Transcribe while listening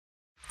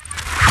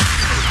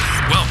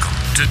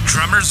to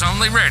Drummers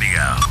Only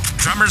Radio.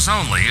 Drummers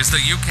Only is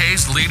the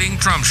UK's leading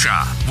drum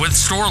shop with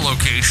store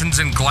locations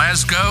in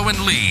Glasgow and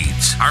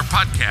Leeds. Our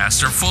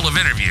podcasts are full of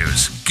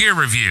interviews, gear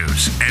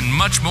reviews, and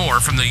much more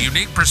from the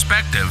unique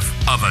perspective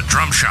of a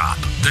drum shop.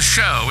 The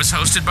show is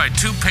hosted by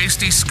two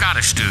pasty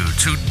Scottish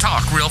dudes who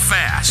talk real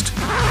fast.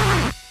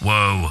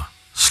 Whoa,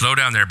 slow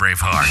down there,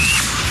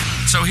 Braveheart.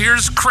 So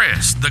here's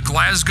Chris, the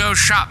Glasgow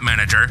shop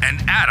manager,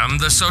 and Adam,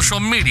 the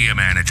social media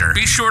manager.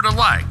 Be sure to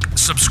like,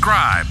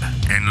 subscribe,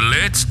 and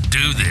let's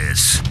do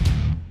this.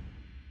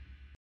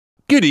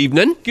 Good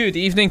evening. Good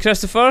evening,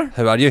 Christopher.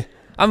 How are you?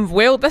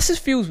 Well,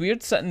 feels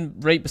weird sitting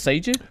right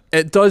beside you.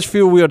 It does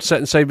feel weird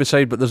sitting side by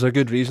side, but there's a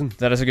good reason.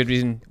 There is a good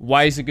reason.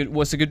 What's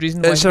the good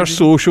reason? It's our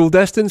social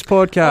distance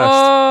podcast.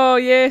 Oh,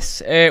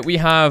 yes. We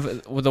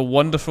have the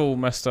wonderful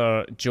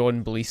Mr.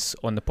 John Blease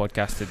on the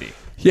podcast today.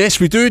 Yes,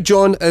 we do.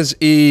 John is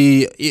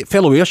a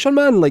fellow Ayrshire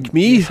man like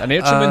me. Yes, an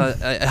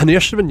Ayrshirman. An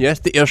Ayrshirman, yes,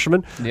 the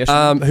Ayrshirman.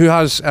 Who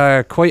has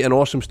quite an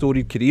awesome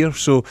storied career.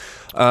 So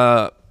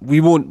we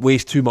won't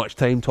waste too much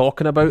time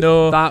talking about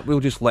that.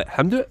 We'll just let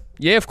him do it.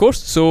 Yeah, of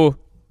course. So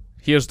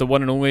here's the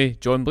one and only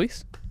John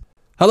Blease.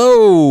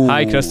 Hello.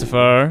 Hi,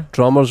 Christopher.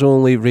 Drummers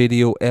Only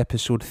Radio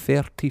episode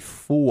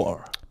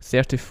 34.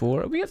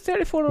 34? Are we at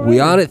 34 already? We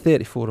are at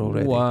 34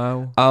 already.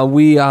 Wow.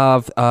 We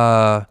have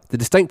the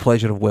distinct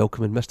pleasure of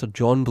welcoming Mr.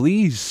 John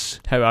Blease.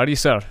 How are you,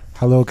 sir?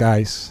 Hello,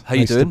 guys. How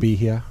you doing? Nice to be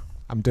here.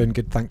 I'm doing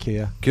good, thank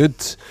you.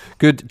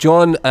 Good.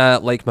 John,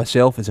 like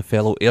myself, is a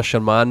fellow Ayrshire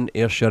man.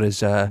 Ayrshire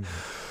is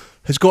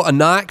has got a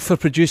knack for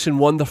producing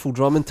wonderful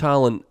drumming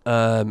talent,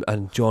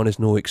 and John is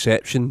no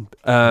exception.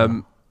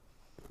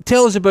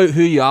 Tell us about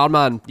who you are,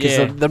 man,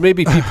 because there may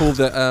be people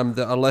that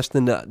are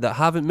listening that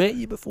haven't met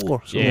you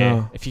before. So.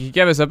 Yeah, if you could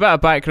give us a bit of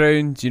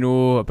background,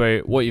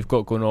 about what you've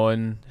got going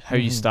on, how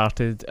you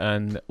started,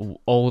 and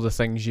all the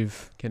things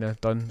you've kind of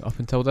done up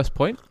until this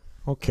point.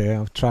 Okay,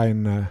 I'll try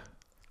and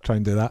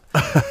do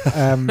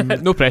that.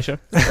 No pressure.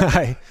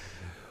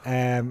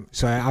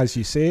 So as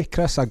you say,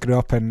 Chris, I grew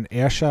up in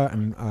Ayrshire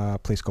in a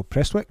place called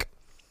Prestwick,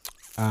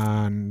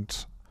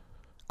 and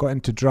got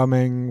into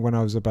drumming when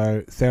I was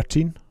about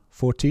 13,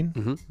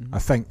 14, I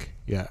think.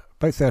 Yeah,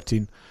 about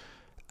 13,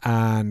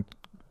 and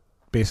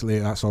basically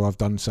that's all I've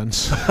done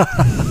since.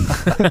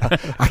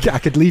 I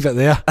could leave it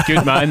there.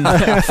 Good man.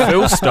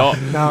 Full stop.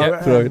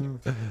 No,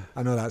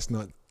 I know that's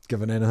not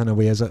giving anything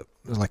away, is it?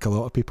 Like a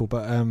lot of people,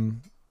 but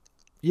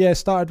yeah, it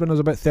started when I was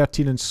about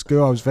 13 in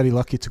school. I was very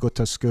lucky to go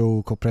to a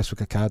school called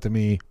Prestwick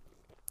Academy.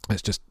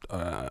 It's just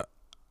the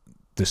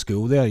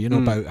school there,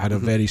 but had a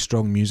very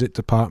strong music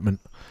department.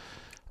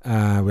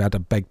 We had a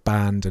big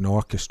band and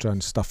orchestra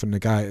and stuff, and the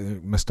guy,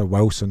 Mr.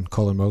 Wilson,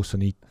 Colin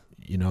Wilson, he,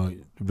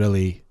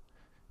 really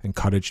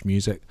encouraged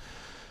music.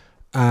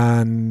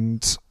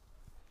 And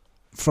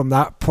from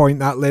that point,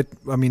 that led,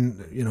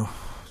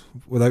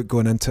 without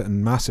going into it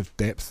in massive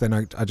depth, then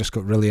I just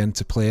got really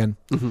into playing.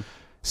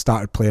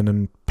 Started playing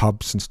in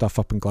pubs and stuff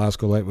up in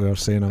Glasgow, like we were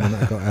saying a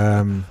minute ago.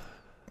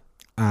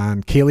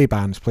 And Ceilidh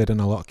bands, played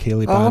in a lot of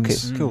Ceilidh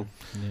bands. Okay, cool.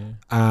 Yeah.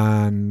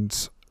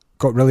 And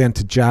got really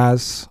into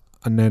jazz,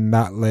 and then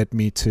that led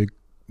me to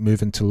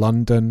move into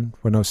London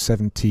when I was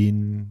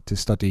 17 to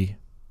study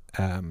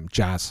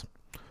jazz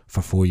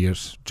for 4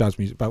 years. Jazz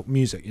music, about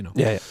music,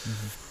 Yeah.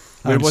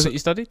 Where was it you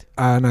studied?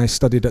 And I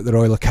studied at the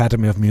Royal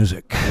Academy of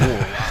Music.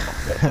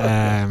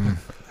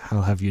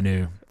 I'll have you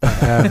know.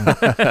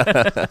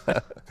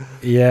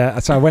 Yeah,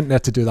 so I went there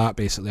to do that,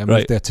 basically. I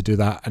moved there to do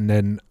that, and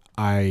then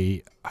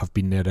I have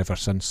been there ever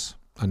since.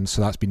 And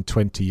so that's been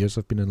 20 years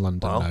I've been in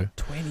London now.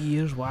 20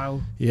 years,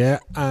 wow. Yeah,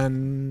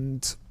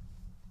 and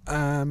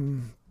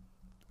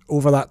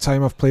over that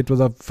time I've played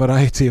with a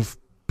variety of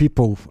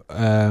people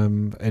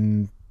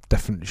in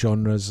different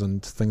genres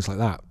and things like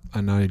that.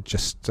 And I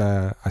just,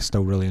 I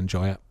still really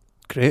enjoy it.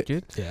 Great.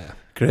 Good. Yeah.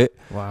 Great.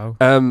 Wow.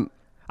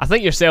 I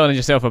think you're selling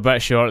yourself a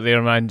bit short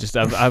there, man. Just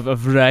a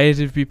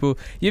variety of people.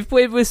 You've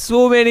played with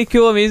so many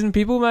cool, amazing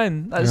people,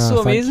 man. That's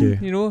so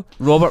amazing. You.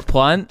 Robert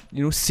Plant,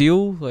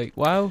 Seal, like,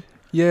 wow.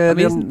 Yeah,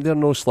 they're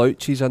no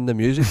slouches in the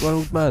music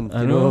world, man.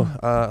 I know.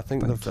 I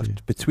think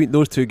between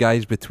those two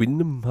guys, between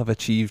them, have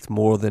achieved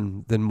more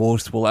than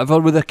most will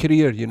ever with a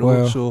career.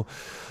 Well, so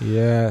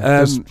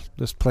yeah,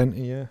 there's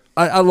plenty. Yeah,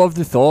 I love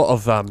the thought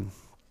of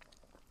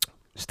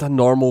just a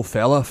normal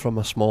fella from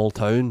a small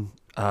town,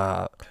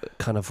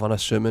 kind of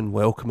unassuming,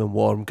 welcoming,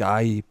 warm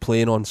guy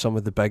playing on some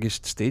of the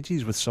biggest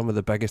stages with some of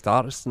the biggest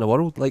artists in the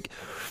world. Like,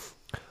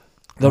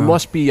 there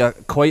must be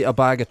quite a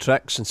bag of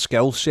tricks and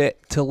skill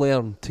set to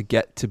learn to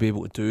get to be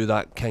able to do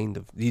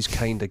these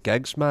kind of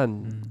gigs,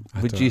 man.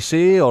 Would you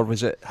say, or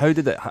was it? How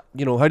did it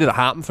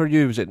happen for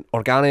you? Was it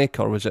organic,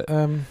 or was it?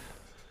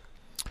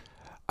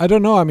 I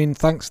don't know. I mean,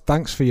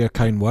 thanks for your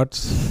kind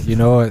words.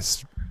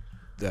 It's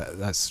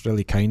that's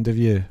really kind of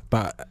you.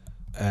 But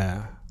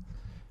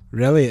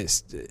really,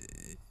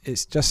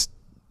 it's just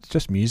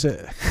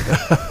music.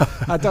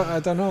 I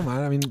don't know,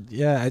 man. I mean,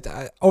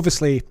 yeah.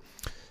 Obviously,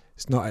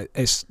 it's not.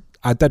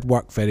 I did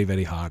work very,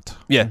 very hard.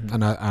 Yeah.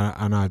 And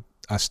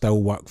I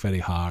still work very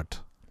hard.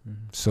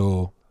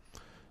 So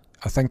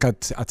I think I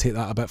take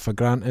that a bit for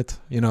granted.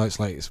 You know, it's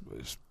like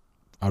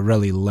I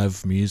really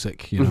live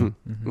music. You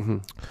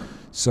know,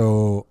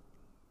 so.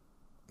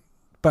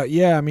 But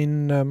yeah, I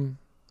mean,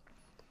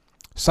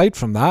 aside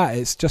from that,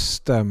 it's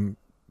just putting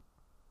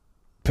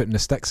the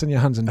sticks in your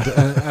hands and.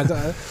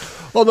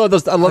 Well, no,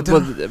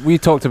 we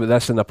talked about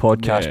this in a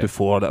podcast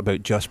before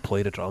about just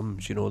play the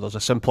drums. You know, there's a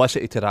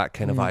simplicity to that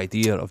kind of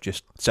idea of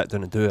just sit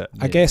down and do it.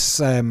 I guess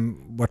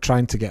we're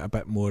trying to get a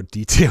bit more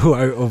detail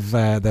out of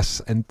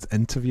this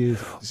interview.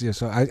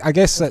 So I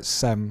guess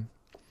it's how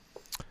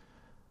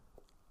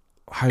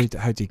do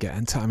you get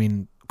into it? I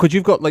mean, because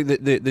you've got like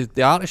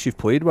the artists you've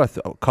played with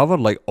cover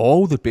like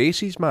all the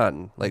bases,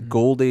 man. Like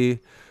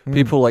Goldie,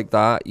 people like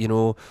that. You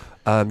know.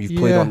 You've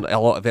played on a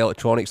lot of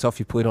electronic stuff.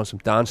 You've played on some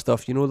dance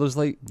stuff. You know, there's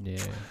like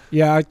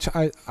I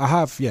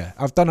have. Yeah,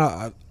 I've done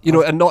a. You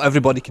know, and not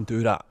everybody can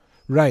do that.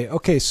 Right.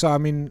 Okay. So I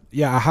mean,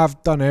 yeah, I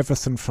have done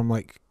everything from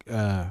like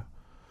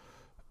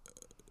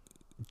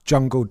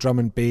jungle drum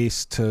and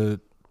bass to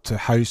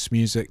house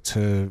music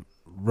to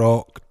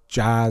rock,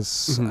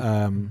 jazz.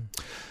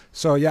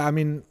 So yeah, I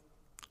mean,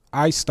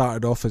 I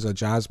started off as a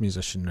jazz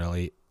musician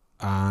really,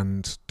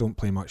 and don't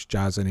play much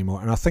jazz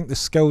anymore. And I think the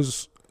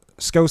skills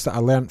that I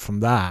learnt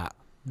from that,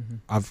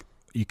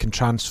 you can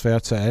transfer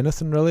to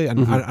anything really,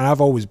 and I've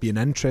always been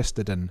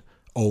interested in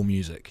all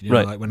music. You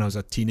know, like when I was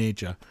a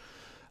teenager,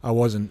 I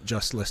wasn't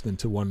just listening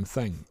to one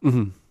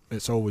thing.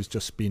 It's always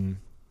just been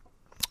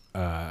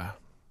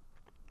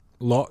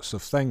lots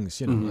of things,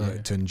 you know,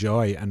 like, to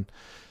enjoy, and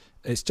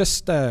it's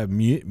just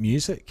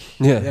music.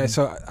 Yeah.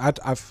 So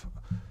I've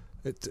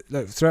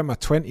like, throughout my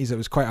 20s, it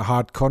was quite a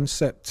hard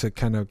concept to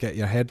kind of get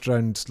your head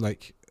around.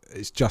 Like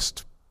it's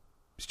just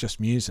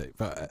music,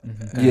 but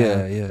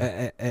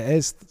it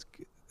is.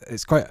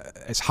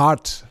 It's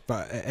hard,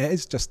 but it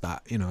is just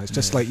that, you know. It's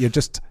just like you're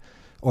just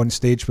on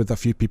stage with a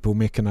few people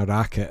making a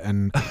racket,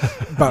 and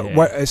but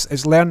what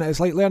it's learning. It's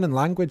like learning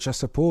language, I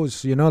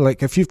suppose. You know,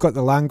 like if you've got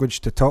the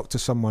language to talk to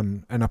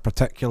someone in a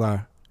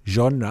particular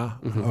genre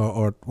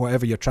or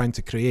whatever you're trying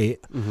to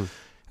create,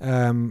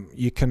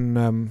 you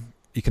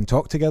can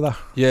talk together.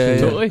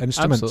 Totally,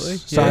 instruments. absolutely.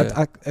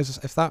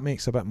 So if that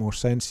makes a bit more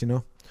sense, you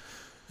know.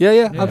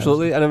 Yeah,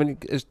 absolutely. And I mean,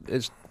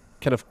 it's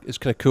kind of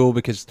cool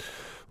because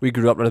we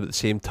grew up around about the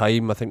same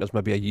time. I think there's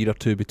maybe a year or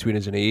two between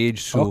us in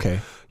age. So,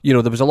 you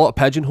know, there was a lot of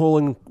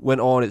pigeonholing went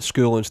on at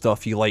school and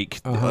stuff. You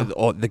like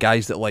the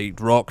guys that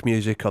liked rock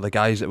music, or the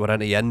guys that were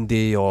into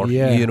indie, or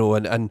you know,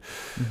 and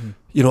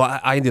you know,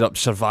 I ended up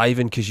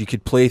surviving because you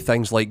could play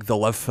things like the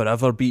Live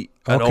Forever beat,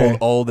 and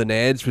all the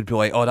Neds would be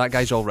like, oh, that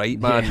guy's all right,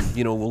 man.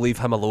 You know, we'll leave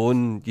him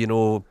alone. You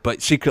know,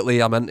 but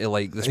secretly I'm into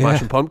like the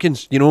Smashing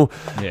Pumpkins. You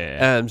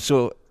know,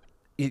 so.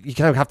 You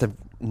kind of have to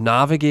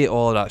navigate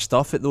all of that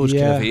stuff at those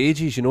kind of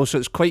ages, you know. So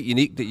it's quite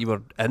unique that you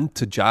were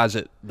into jazz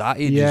at that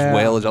age as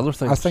well as other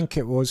things. I think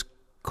it was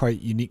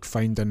quite unique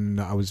finding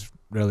that I was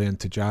really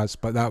into jazz,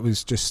 but that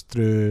was just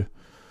through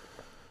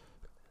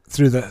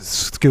the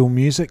school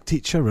music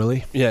teacher,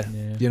 really. You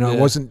know, it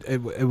wasn't. It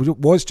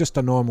was just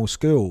a normal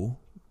school,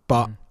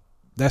 but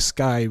this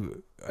guy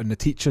and the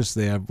teachers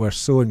there were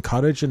so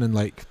encouraging and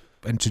like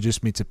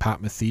introduced me to Pat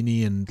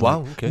Metheny and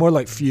more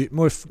like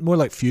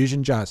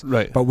fusion jazz,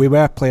 right? But we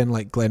were playing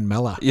like Glenn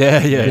Miller, you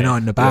know,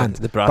 in the band,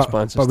 the brass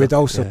bands. But we'd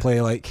also play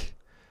like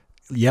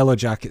Yellow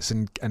Jackets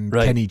and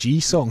Kenny G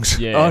songs.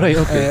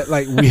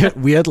 Like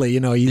weirdly, you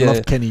know, he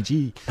loved Kenny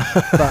G.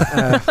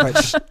 But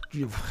which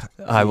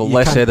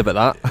less said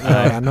about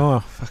that. I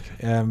know.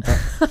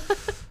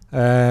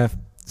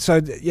 So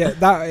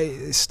that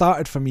it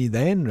started for me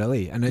then,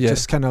 really, and it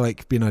just kind of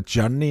like been a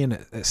journey, and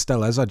it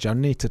still is a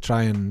journey to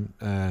try and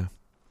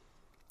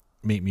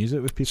make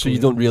music with people. So you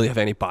don't really have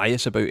any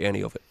bias about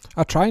any of it?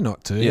 I try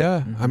not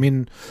to. I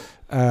mean,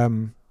 I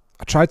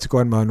try to go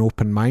in with an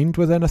open mind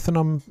with anything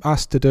I'm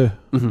asked to do,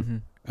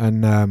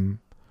 and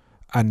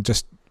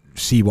just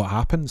see what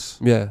happens.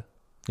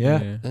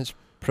 That's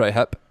pretty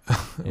hip.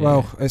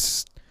 Well,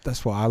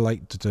 that's what I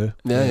like to do.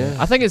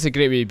 I think it's a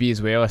great way to be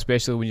as well,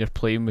 especially when you're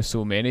playing with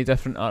so many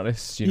different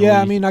artists. You know,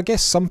 I mean, I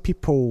guess some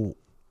people,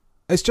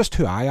 it's just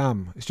who I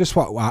am. It's just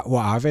what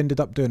I've ended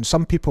up doing.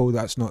 Some people,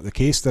 that's not the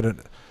case. They're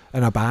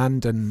in a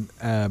band and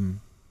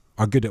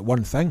are good at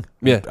one thing,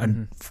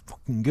 and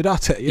fucking good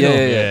at it. You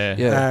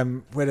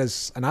know?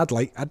 Whereas, and I'd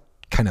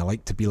kind of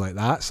like to be like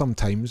that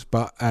sometimes,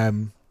 but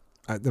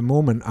at the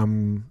moment,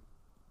 I'm,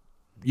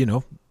 you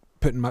know,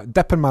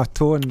 dipping my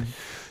toe in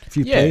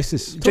few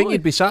places. Do you think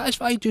you'd be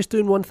satisfied just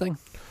doing one thing?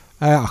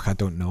 I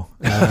don't know.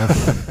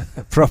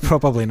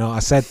 Probably not. I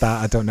said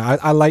that. I don't know.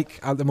 I like,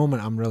 at the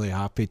moment, I'm really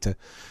happy to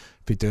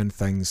be doing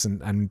things,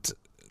 and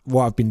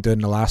what I've been doing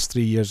the last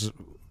 3 years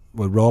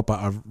with Robert,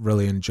 I've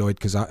really enjoyed,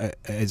 because it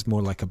is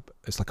more like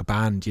it's like a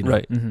band, you know.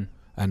 Right.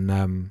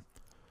 And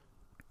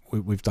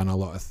we've done a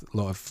lot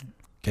of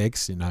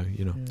gigs, you know,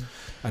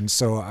 and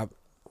so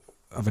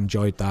I've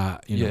enjoyed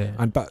that, you know.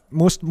 And but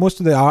most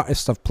of the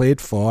artists I've played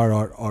for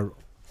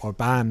or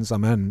bands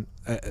I'm in,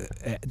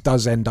 it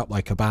does end up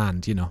like a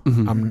band, you know.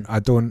 I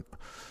don't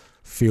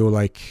feel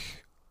like,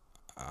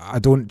 I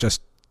don't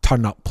just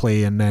turn up,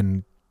 play, and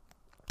then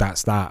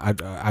that's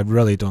that. I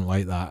really don't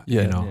like that.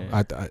 Yeah. You know,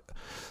 Yeah.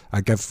 I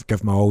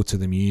give my all to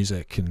the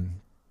music, and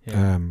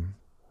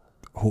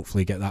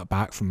hopefully get that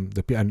back from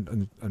the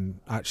and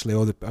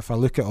actually if I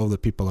look at all the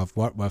people I've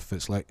worked with,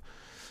 it's like,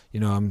 you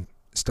know, I'm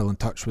still in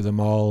touch with them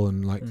all,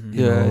 and like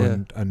you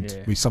know,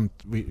 and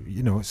we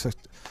you know, it's a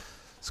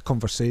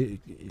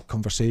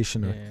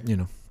conversation, you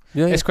know.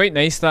 Yeah, It's quite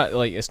nice that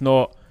like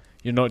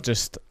you're not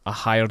just a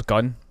hired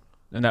gun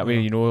in that way,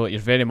 you know, like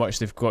you're very much,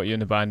 they've got you in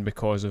the band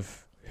because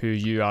of who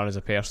you are as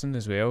a person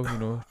as well, you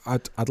know.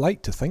 I'd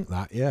like to think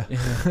that, yeah.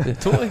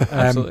 Totally,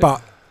 absolutely.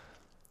 But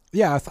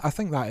yeah, I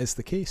think that is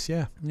the case,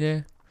 yeah.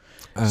 Yeah.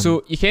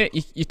 So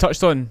you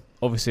touched on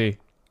obviously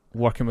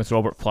working with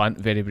Robert Plant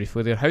very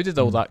briefly there. How did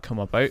all that come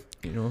about?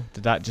 You know,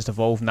 did that just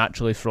evolve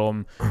naturally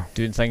from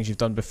doing things you've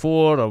done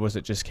before, or was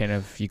it just kind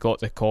of you got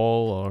the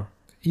call, or?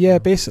 Yeah,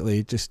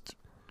 basically just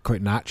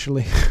quite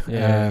naturally.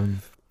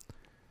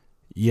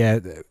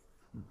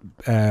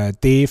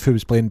 Dave, who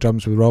was playing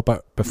drums with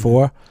Robert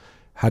before,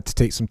 had to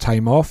take some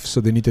time off, so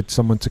they needed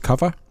someone to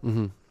cover,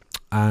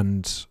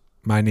 and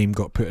my name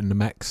got put in the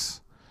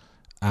mix,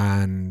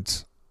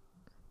 and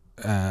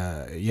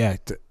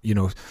you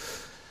know,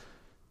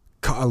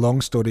 cut a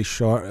long story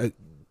short,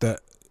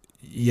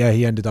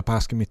 he ended up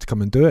asking me to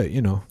come and do it,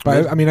 you know.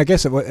 But I mean, I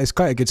guess it's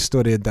quite a good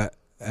story that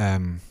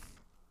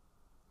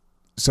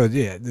so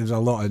yeah, there's a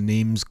lot of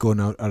names going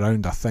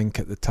around, I think,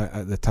 at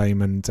the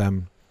time,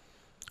 and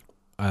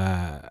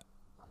I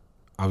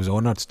was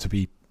honoured to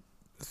be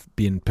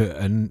being put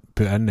in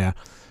there.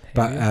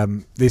 But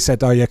they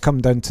said, "Oh yeah,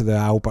 come down to the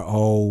Albert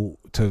Hall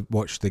to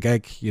watch the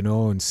gig, you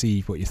know, and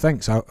see what you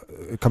think." So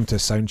I come to a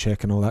sound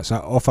check and all that. So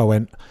off I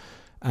went,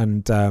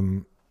 and I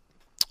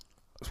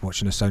was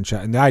watching a sound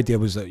check. And the idea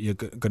was that you're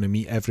going to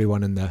meet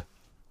everyone in the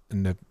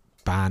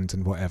band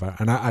and whatever.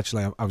 And I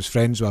was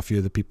friends with a few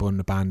of the people in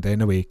the band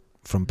anyway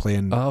from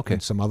playing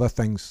and some other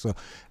things.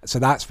 So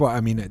that's what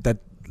I mean. It did,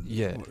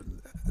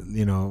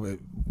 you know, it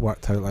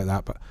worked out like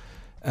that. But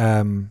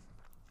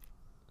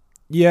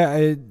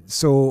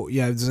so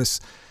there's this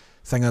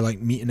thing I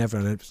like meeting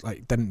everyone. It's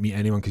like didn't meet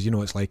anyone because you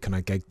know it's like on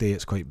a gig day,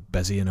 it's quite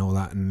busy and all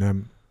that.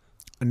 And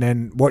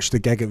then watched the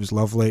gig. It was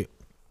lovely.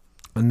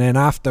 And then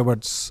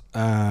afterwards,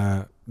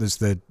 there's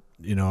the,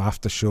 you know,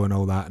 after show and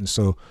all that. And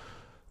so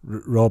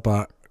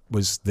Robert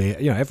was there.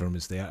 You know, everyone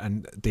was there.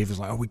 And Dave was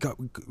like, "Oh,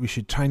 we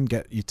should try and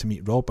get you to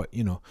meet Robert."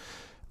 You know,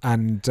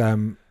 and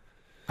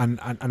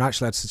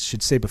actually, I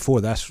should say before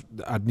this,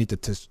 I'd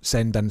needed to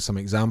send in some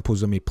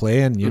examples of me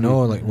playing, you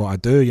know, like what I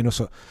do, you know.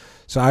 So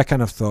I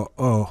kind of thought,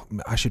 oh,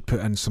 I should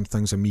put in some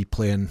things of me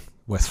playing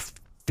with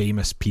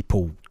famous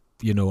people,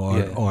 you know,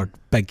 or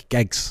big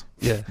gigs.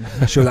 Yeah,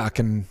 show that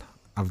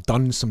I've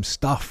done some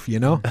stuff, you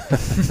know.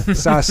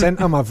 So I sent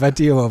him a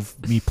video of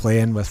me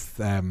playing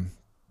with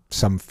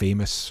some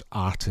famous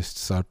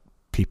artists or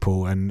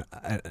people and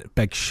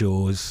big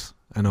shows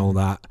and all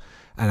that,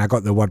 and I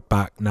got the word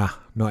back, nah,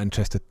 not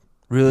interested.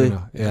 Really? You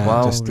know, yeah.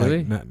 Wow. Just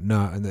really? like,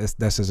 no,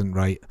 this isn't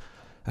right.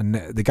 And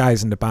the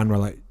guys in the band were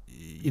like,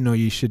 you know,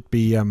 you should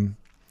be.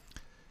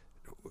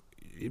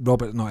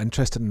 Robert's not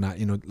interested in that.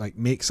 You know, like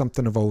make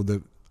something of all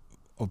the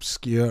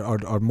obscure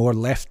or more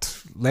left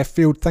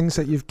field things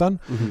that you've done.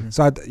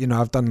 So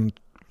I've done,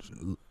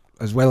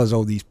 as well as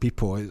all these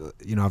people.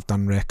 You know, I've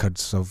done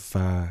records of,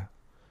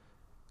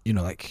 you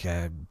know, like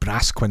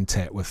brass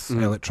quintet with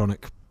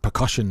electronic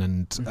percussion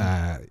and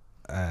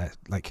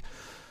like.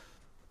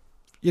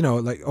 You know,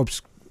 like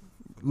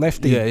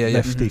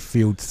lefty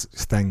field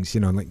things,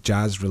 you know, like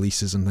jazz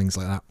releases and things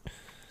like that.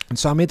 And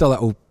so I made a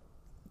little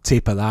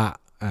tape of that,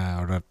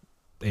 or a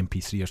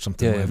MP3 or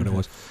something, whatever it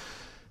was,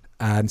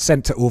 and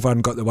sent it over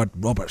and got the word,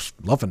 "Robert's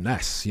loving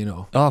this," you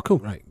know. Oh, cool.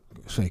 Right.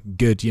 So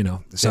good, you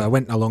know. So I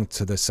went along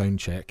to the sound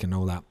check and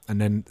all that. And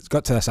then it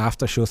got to this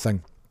after show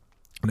thing.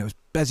 And it was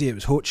busy, it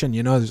was hoaching,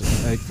 you know. There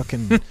was like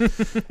fucking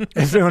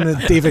everyone.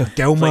 David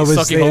Gilmour was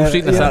Sucky there. Home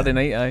Street on a Saturday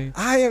night.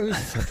 It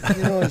was,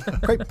 you know, it was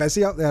quite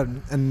busy up there,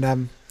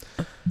 and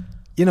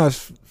you know,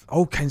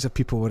 all kinds of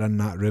people were in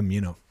that room,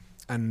 you know.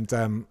 And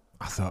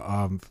I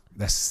thought,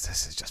 this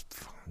is just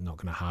not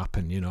going to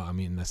happen, you know what I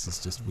mean? This is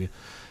just weird.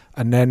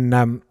 And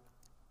then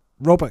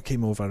Robert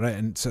came over, right?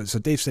 And so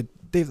Dave said,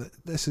 "Dave,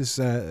 this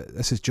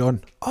is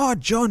John." "Oh,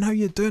 John, how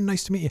you doing?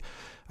 Nice to meet you."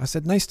 I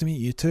said, "Nice to meet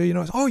you too." You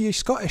know, "Oh, you're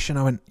Scottish?" And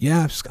I went,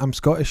 "Yeah, I'm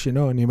Scottish," you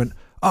know. And he went,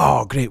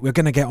 "Oh, great, we're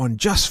going to get on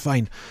just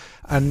fine."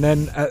 And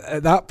then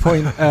at that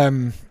point,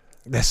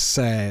 this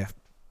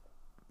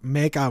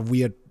mega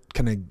weird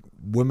kind of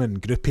woman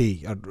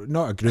groupie, or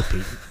not a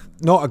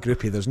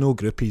groupie, there's no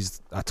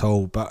groupies at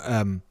all, but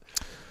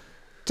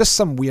just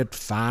some weird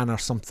fan or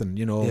something,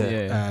 you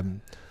know,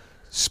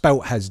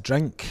 spilt his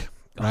drink,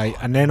 right?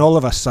 And then all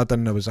of a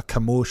sudden there was a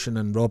commotion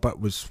and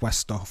Robert was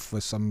whisked off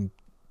with some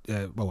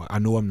well, I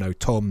know him now,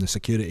 Tom, the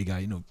security guy,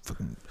 you know,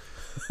 fucking.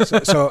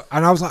 So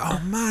and I was like, oh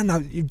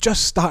man, you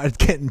just started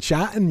getting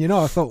chatting, you know.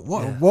 I thought,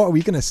 what are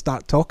we going to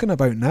start talking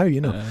about now,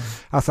 you know?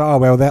 I thought, oh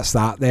well, that's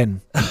that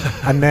then.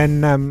 And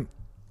then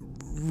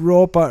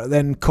Robert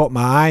then caught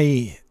my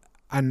eye,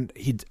 and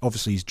he'd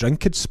obviously his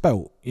drink had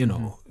spilt, you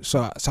know.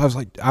 So I was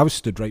like, I was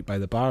stood right by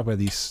the bar where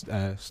these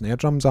snare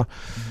drums are.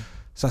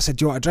 So I said,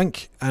 "Do you want a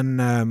drink?"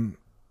 And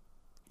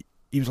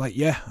he was like,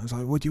 "Yeah." I was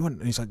like, "What do you want?"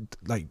 And he's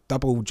like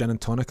double gin and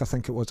tonic, I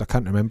think it was. I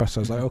can't remember. So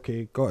I was like,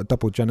 "Okay, got a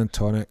double gin and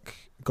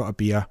tonic, got a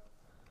beer."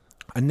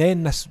 And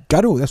then this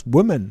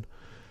woman,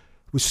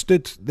 was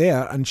stood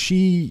there, and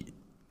she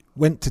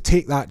went to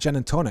take that gin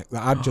and tonic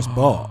that I'd just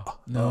bought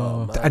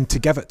and to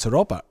give it to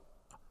Robert.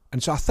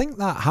 And so I think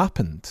that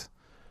happened.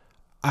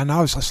 And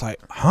I was just like,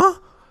 huh?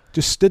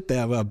 Just stood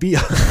there with a beer.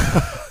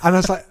 And I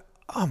was like,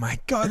 oh my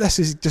God, this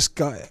is just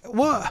got,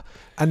 what?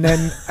 And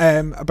then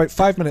about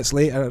 5 minutes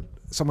later,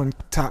 someone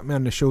tapped me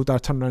on the shoulder, I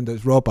turned around, it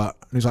was Robert.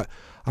 And he's like,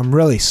 I'm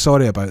really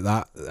sorry about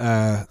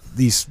that.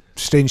 These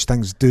strange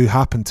things do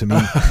happen to me.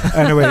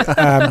 Anyway,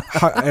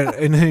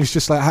 and he's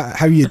just like,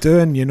 how you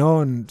doing, you know,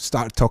 and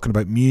started talking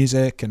about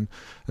music and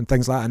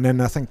things like that. And then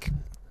I think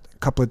a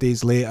couple of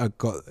days later,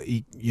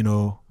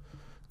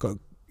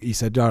 he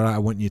said, all right, I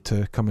want you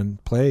to come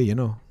and play, you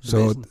know.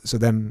 So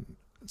then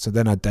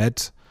I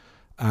did,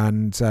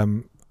 and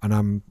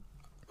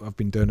I've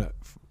been doing it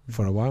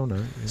for a while now.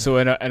 Yeah. So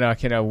in a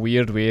kind of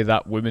weird way,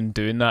 that woman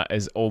doing that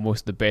is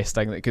almost the best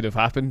thing that could have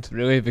happened,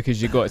 really,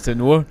 because you got to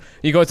know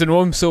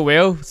him so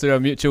well through a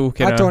mutual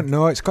kind of... I don't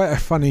know, it's quite a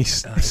funny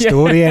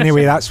story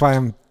anyway, that's why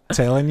I'm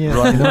telling you.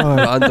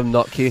 Random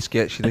nutcase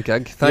gets you the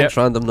gig. Thanks,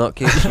 random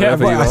nutcase.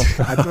 Wherever you are.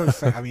 I don't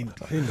think, I mean,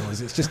 who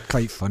knows, it's just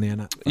quite funny, isn't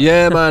it?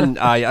 Yeah, man,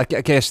 I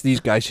guess these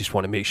guys just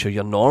want to make sure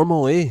you're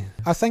normal, eh?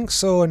 I think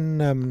so,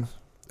 and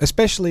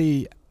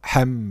especially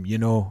him, you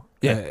know.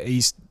 Yeah.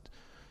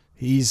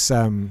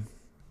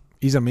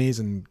 He's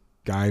amazing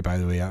guy, by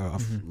the way.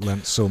 I've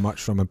learnt so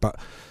much from him, but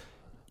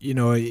you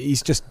know,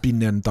 he's just been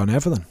there and done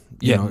everything.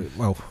 You know,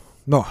 well,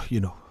 no,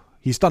 you know,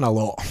 he's done a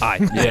lot.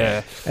 Aye,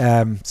 yeah.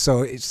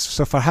 So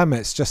for him,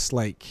 it's just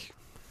like,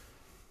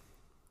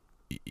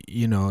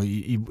 you know,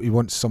 he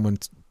wants someone.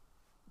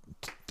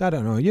 I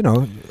don't know, you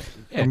know.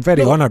 Yeah. I'm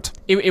very honoured.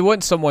 He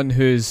wants someone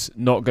who's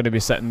not going to be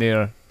sitting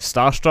there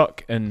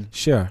starstruck and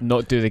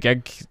not do the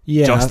gig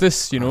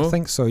justice, you know. I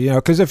think so, you know,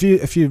 because if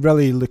you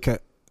really look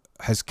at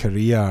his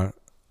career,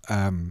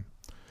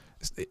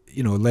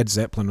 you know, Led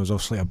Zeppelin was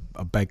obviously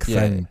a big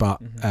thing, but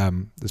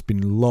there's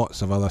been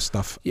lots of other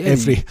stuff. Yeah.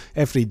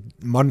 Every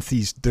month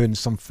he's doing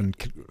something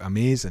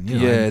amazing. You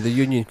know? Yeah, the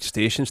Union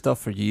Station stuff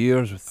for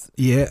years. With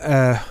was it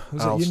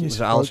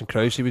Alison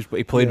Krauss?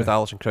 He played with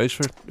Alison Krauss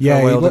for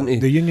a while, didn't he?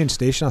 The Union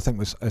Station, I think,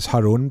 is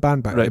her own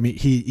band, but I mean,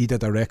 he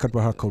did a record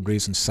with her called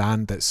Raising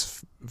Sand.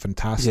 That's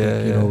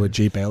fantastic. You know, with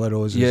Jay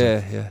Bellerose.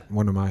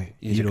 One of my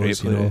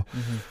heroes. You know,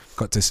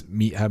 got to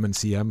meet him and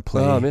see him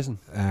play. Oh, amazing.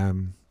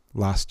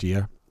 Last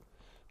year.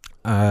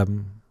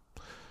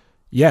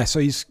 So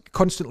he's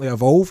constantly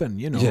evolving,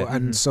 you know,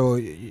 and so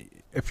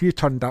if you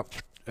turned up,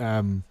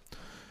 you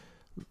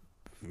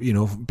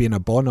know, being a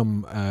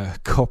Bonham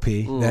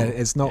copy, then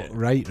it's not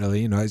right,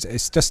 really, you know.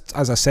 It's just,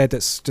 as I said,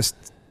 it's just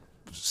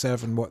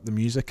serving what the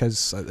music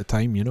is at the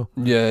time, you know.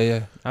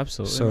 Yeah,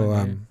 absolutely.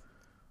 So,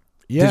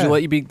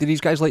 Did these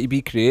guys let you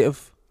be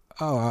creative?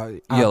 Oh,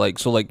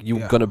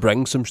 you're gonna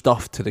bring some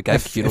stuff to the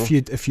gig, you know.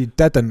 If you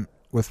didn't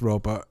with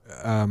Robert,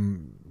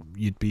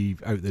 you'd be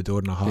out the door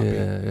in a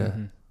heartbeat.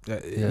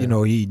 You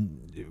know,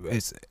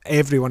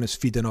 everyone is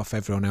feeding off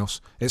everyone else.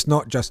 It's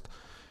not just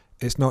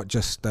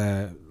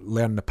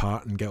learn the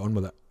part and get on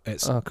with it.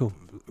 It's cool,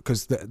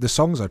 because the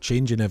songs are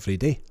changing every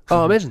day.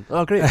 Oh, amazing!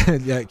 Oh, great.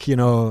 Like, you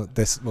know,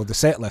 the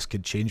set list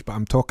could change, but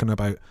I'm talking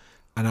about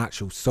an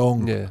actual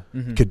song.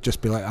 Could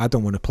just be like, I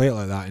don't want to play it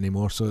like that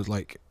anymore. So it's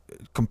like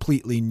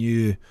completely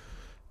new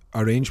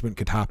arrangement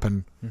could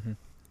happen.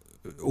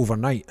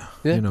 Overnight,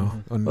 you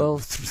know,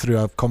 through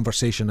a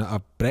conversation at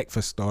a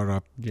breakfast or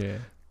a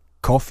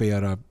coffee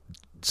or a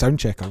sound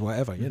check or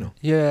whatever, you know.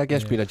 Yeah, I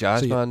guess being a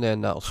jazz man,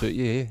 then that'll suit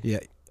you.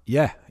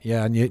 Yeah,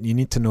 and you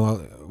need to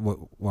know.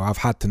 Well, I've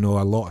had to know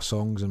a lot of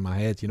songs in my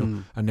head, you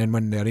know, and then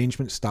when the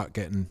arrangements start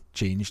getting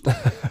changed,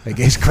 it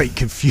gets quite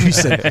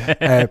confusing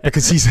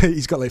because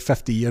he's got like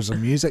 50 years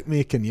of music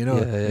making, you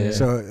know.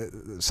 So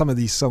some of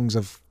these songs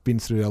have been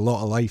through a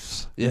lot of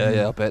lives.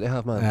 Yeah, I bet they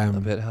have, man. I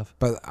bet they have.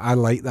 But I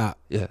like that.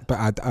 Yeah.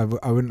 But I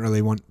wouldn't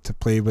really want to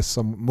play with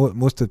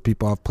most of the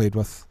people I've played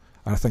with.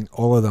 I think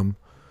all of them,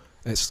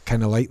 it's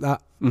kind of like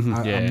that.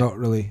 I'm not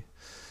really.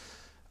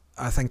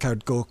 I think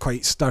I'd go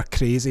quite stir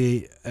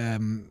crazy,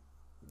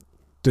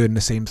 doing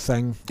the same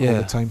thing all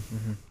the time.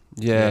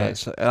 I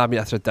mean,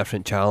 that's a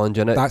different challenge,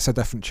 isn't it? That's a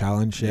different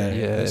challenge. Yeah,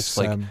 it's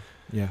like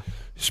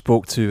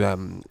spoke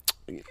to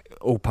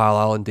old pal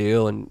Alan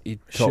Dale, and he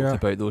talked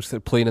about those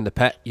playing in the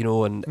pit, you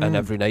know, and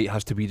every night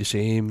has to be the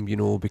same, you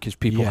know, because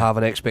people have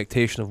an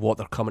expectation of what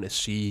they're coming to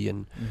see,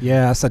 and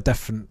that's a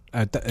different.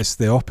 It's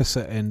the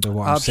opposite end of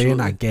what I'm saying,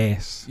 I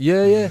guess.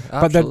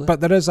 Absolutely.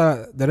 But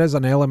there is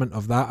an element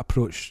of that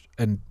approach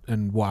in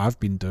what I've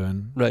been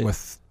doing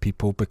with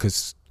people,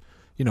 because,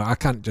 you know, I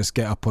can't just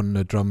get up on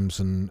the drums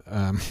and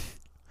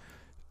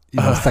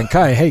you know, think,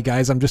 hey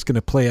guys, I'm just going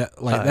to play it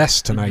like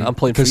this tonight. I'm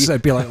playing, because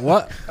it'd be like,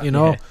 what, you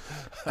know.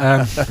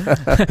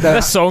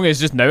 That song is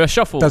just now a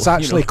shuffle. There's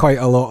actually quite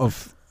a lot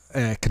of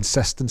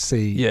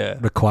consistency Yeah.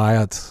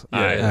 required.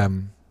 Aye.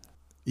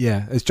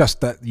 Yeah, it's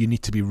just that you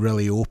need to be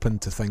really open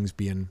to things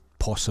being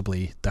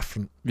possibly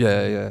different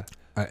Yeah.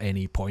 at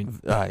any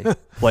point. Aye.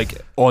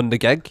 Like on the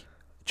gig,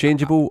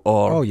 changeable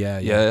or Oh yeah,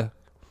 yeah.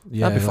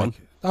 That'd be fun.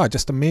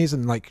 Just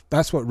amazing. Like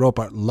that's what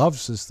Robert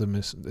loves is the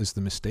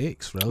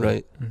mistakes, really.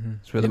 Right. Mm-hmm.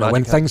 It's where You the know,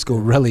 when magic things go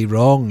really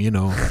wrong, you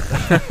know,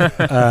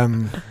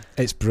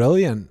 it's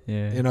brilliant.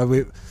 Yeah. You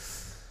know,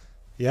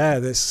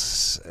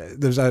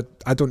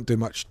 I don't do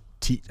much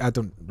I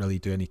don't really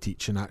do any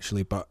teaching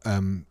actually, but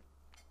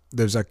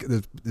there's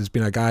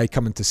been a guy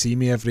coming to see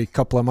me every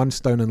couple of months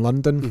down in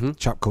London, Mhm. a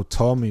chap called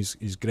Tom.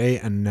 He's great,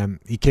 and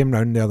he came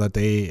round the other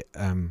day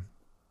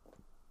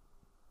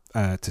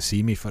to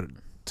see me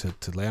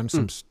to learn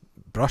some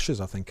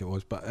brushes, I think it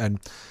was. But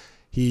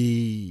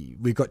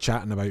we got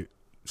chatting about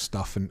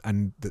stuff,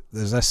 and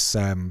there's this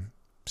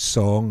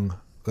song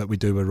that we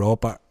do with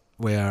Robert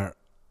where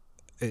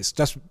it's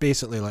just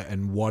basically like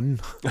in one.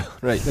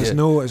 Right. There's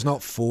it's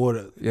not four.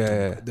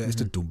 Yeah. It's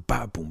just boom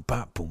ba boom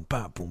ba boom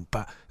ba boom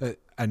ba.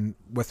 And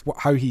with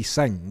how he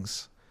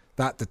sings,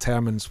 that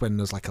determines when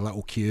there's like a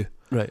little cue.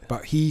 Right.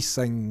 But he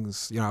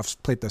sings. You know,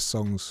 I've played this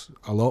songs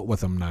a lot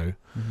with him now.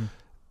 Mm-hmm.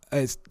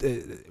 It's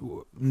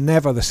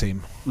never the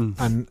same, Mm.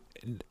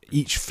 and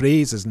each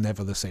phrase is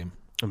never the same,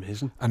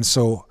 Amazing. and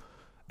so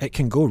it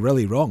can go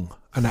really wrong,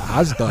 and it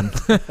has done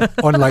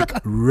on like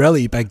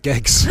really big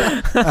gigs.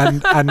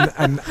 And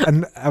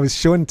I was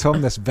showing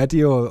Tom this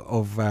video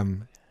of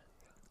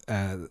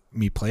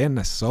me playing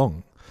this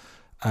song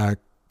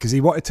because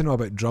he wanted to know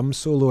about drum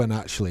soloing.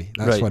 Actually,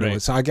 that's Right, what it right.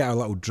 was. So I get a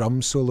little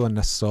drum solo in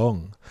this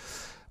song,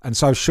 and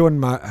so I was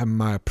showing him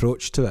my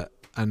approach to it,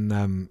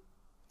 and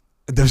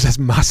there was this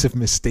massive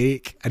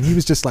mistake, and he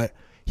was just like,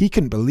 he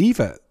couldn't believe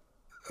it.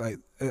 Like,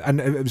 and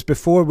it was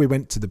before we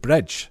went to the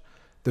bridge.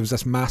 There was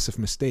this massive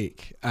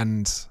mistake,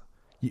 and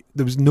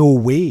there was no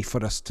way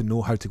for us to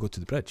know how to go to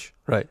the bridge.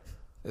 Right.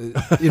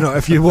 You know,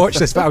 if you watch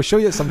this, but I'll show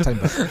you it sometime.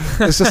 But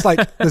it's just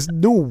like there's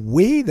no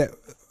way that.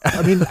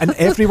 I mean, and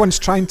everyone's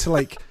trying to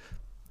like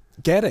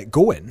get it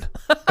going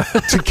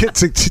to get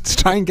to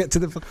try and get to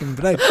the fucking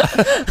bridge.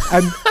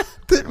 And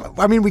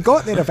I mean, we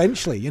got there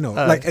eventually. You know,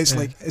 like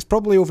it's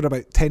probably over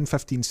about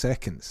 10-15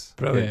 seconds.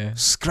 Brilliant. Yeah.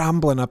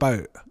 Scrambling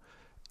about.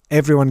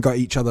 Everyone got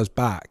each other's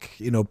back.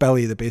 You know,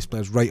 Billy, the bass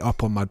player's right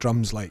up on my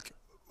drums, like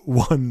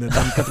 1, and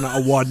I'm giving it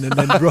a 1, and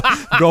then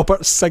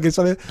Robert's singing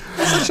something,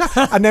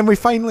 and then we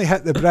finally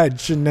hit the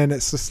bridge, and then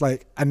it's just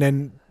like, and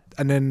then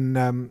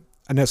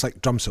it's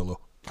like drum solo.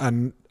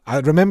 And I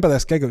remember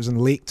this gig. It was in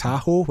Lake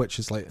Tahoe, which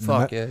is like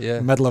in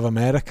the middle of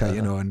America,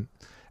 you know, and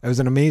it was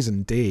an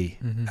amazing day.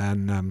 Mm-hmm.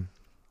 And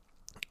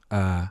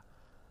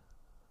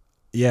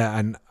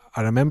and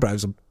I remember it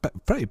was a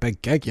pretty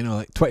big gig, you know,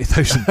 like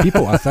 20,000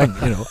 people, I think,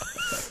 you know.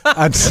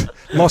 And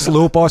Los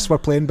Lobos were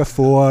playing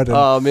before. And,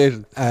 Oh,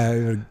 amazing.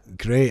 they were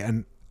great,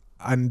 and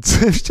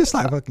it was just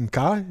like a fucking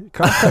car.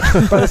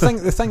 But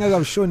the thing is, I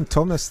was showing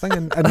Tom this thing,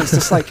 and it's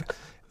just like,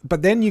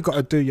 but then you got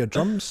to do your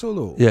drum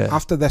solo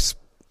after this,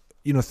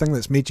 you know, thing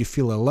that's made you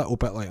feel a little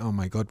bit like, oh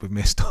my god, we've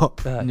messed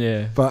up.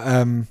 Yeah.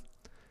 But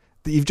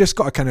you've just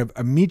got to kind of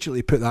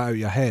immediately put that out of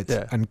your head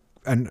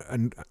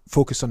and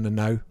focus on the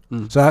now.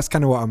 So that's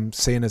kind of what I'm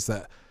saying, is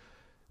that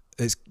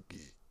it's,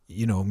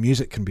 you know,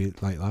 music can be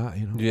like that,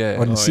 you know. Yeah.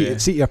 On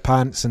seat your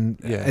pants, and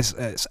Yeah.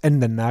 it's in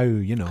the now,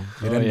 you know.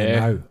 You're in the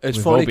now. It's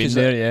We've funny all been 'cause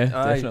there, yeah,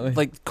 definitely.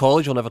 like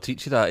college will never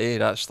teach you that, eh?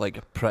 That's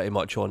like pretty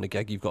much on the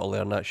gig. You've got to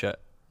learn that shit.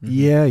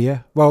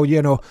 Yeah. Well,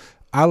 you know,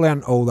 I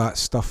learned all that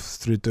stuff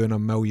through doing a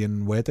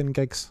million wedding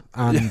gigs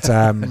and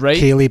Right.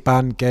 Cayley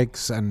band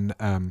gigs and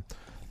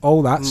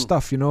all that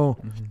stuff, you know.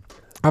 Mm-hmm.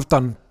 I've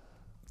done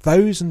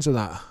thousands of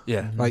that.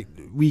 Yeah. Like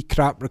wee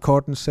crap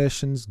recording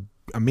sessions,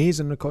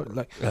 amazing recording,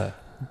 like. Yeah.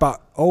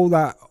 But all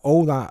that,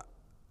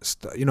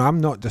 you know, I'm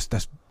not just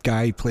this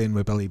guy playing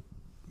with Billy,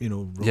 you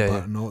know,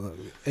 Robert and all that.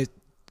 It,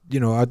 you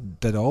know, I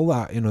did all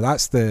that. You know,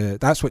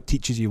 that's what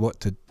teaches you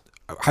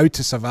how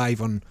to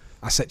survive on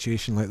a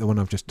situation like the one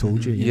I've just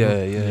told you. You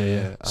know?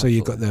 Yeah. So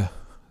you got the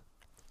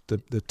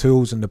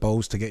tools and the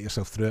balls to get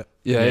yourself through it.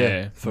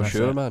 Yeah, for that's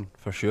sure, it. man,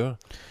 for sure.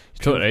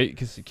 You're totally right,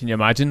 because can you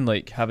imagine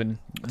like having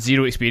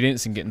zero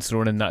experience and getting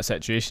thrown in that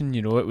situation?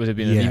 You know, it would have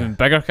been an even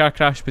bigger car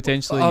crash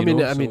potentially. I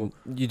mean,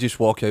 you just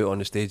walk out on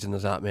the stage and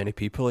there's that many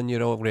people and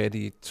you're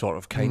already sort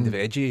of kind of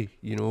edgy,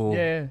 you know.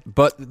 Yeah.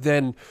 But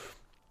then,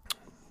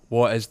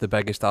 what is the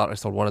biggest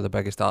artist or one of the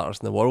biggest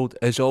artists in the world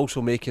is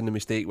also making the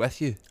mistake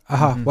with you.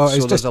 Well, So it's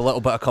there's just a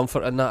little bit of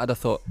comfort in that. I'd have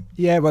thought.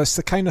 yeah. Well, it's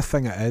the kind of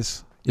thing it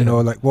is. You Yeah. know,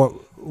 like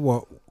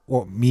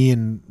what me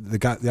and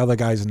the other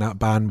guys in that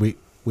band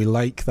we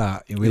like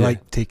that. You know, we Yeah.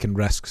 like taking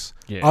risks.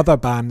 Yeah. Other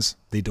bands,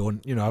 they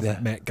don't. You know, I've Yeah.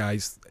 met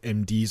guys,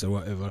 MDs or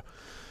whatever,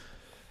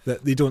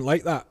 that they don't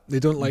like that. They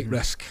don't like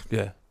risk.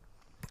 Yeah.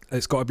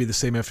 It's got to be the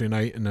same every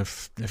night, and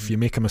if you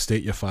make a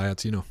mistake, you're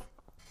fired. You know,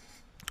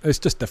 it's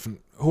just different.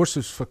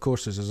 Horses for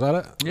courses, is that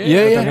it?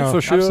 Yeah, I don't know.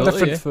 for sure. Absolutely,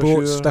 Different yeah. for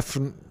boats, sure.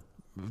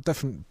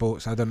 different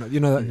boats. I don't know. You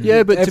know,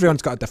 Yeah, but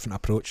everyone's got a different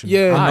approach. And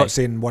Yeah. I'm Aye. not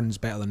saying one's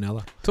better than the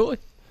other. Totally.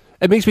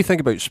 It makes me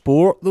think about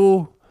sport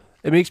though.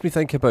 It makes me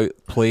think about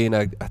playing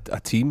a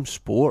team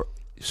sport.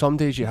 Some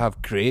days you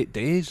have great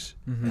days,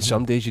 and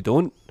some days you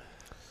don't.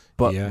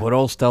 But we're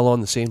all still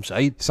on the same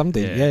side. Some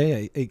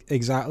days,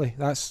 exactly.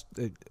 That's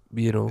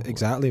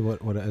exactly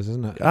what it is,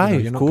 isn't it? Aye,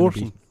 you're of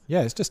course.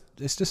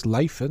 It's just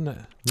life, isn't it?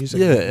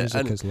 Music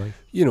is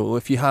life.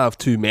 If you have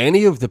too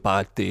many of the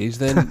bad days,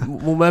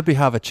 then we'll maybe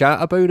have a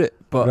chat about it.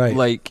 But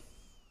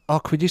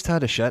we just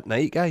had a shit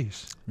night,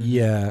 guys.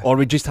 Yeah. Or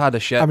we just had a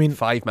shit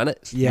 5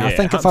 minutes. Yeah, I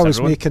think if I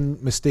was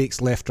making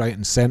mistakes left, right,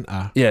 and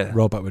centre,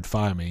 Robert would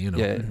fire me.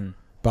 Yeah.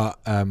 But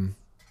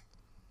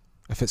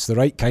if it's the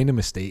right kind of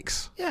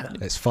mistakes,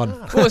 it's fun.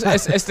 Well,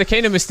 it's the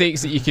kind of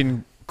mistakes that you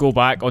can go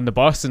back on the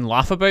bus and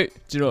laugh about.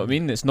 Do you know what I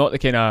mean? It's not the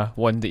kind of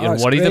one that you're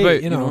worried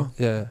about. You know?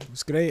 Yeah,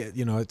 it's great.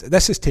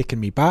 This has taken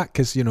me back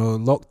because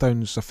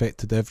lockdown's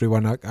affected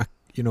everyone.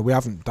 We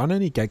haven't done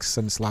any gigs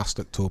since last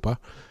October,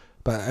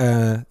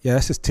 but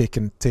this has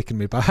taken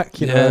me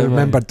back. I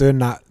remember doing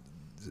that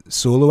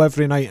solo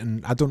every night,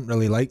 and I don't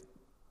really like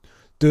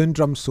doing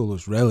drum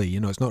solos. Really,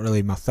 it's not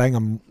really my thing.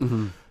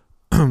 I'm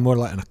more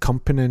like an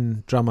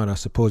accompanying drummer, I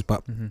suppose.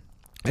 But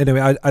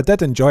anyway, I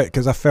did enjoy it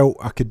because I felt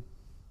I could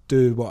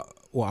do what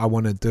I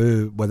want to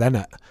do within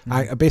it.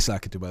 I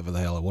could do whatever the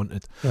hell I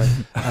wanted. Right.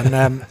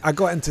 And I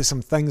got into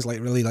some things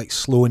like really like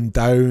slowing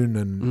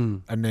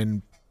down and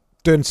then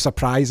doing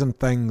surprising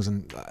things,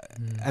 and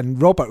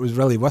Robert was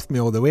really with me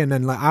all the way. And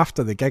then like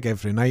after the gig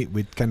every night,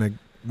 we'd kind of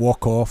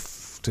walk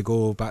off to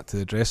go back to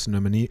the dressing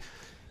room, and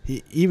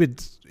he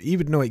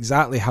would know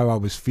exactly how I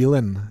was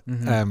feeling.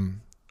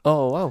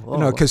 Oh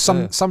wow! Because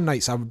some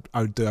nights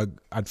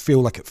I'd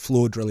feel like it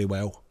flowed really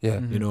well. Yeah.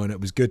 And it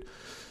was good.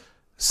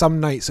 Some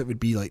nights it would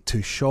be like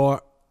too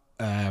short,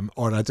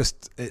 or I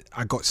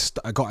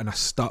got in a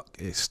stuck.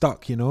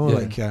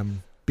 Like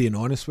being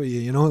honest with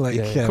you,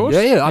 of course.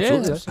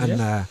 Absolutely.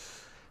 And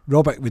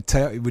Robert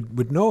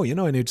would know,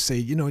 and he'd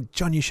say,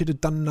 John, you should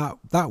have done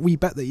that wee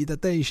bit that you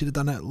did there. You should have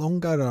done it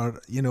longer,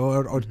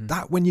 or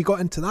that when you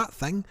got into that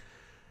thing,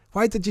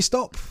 why did you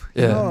stop?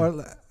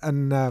 I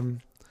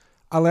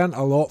learned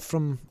a lot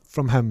from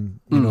him,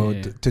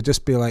 to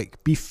just be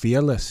like, be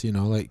fearless,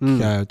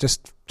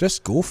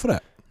 just go for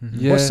it.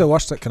 What's the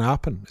worst that can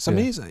happen? It's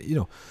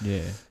amazing,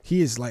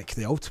 He is like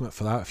the ultimate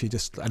for that. If you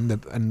just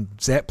and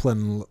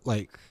Zeppelin,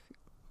 like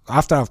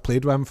after I've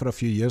played with him for a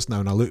few years now,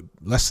 and I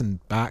listen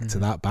back to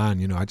that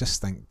band, I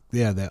just think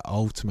they're the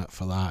ultimate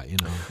for that,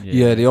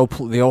 Yeah, they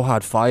all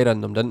had fire in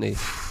them, didn't they?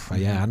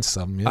 And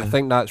some. Yeah. I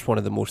think that's one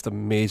of the most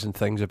amazing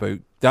things about.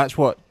 That's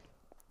what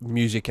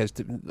music is.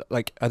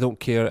 Like, I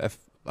don't care if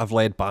I've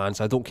led bands.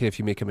 I don't care if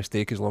you make a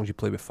mistake as long as you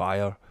play with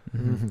fire.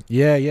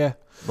 Yeah.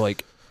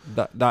 Like.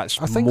 That's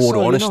more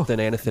honest than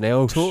anything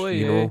else.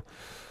 Totally,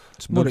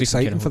 It's more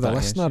exciting for the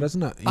listener,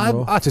 isn't it?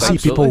 To see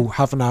people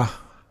having a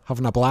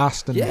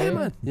blast. And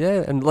man.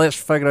 Yeah, and let's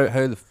figure out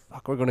how the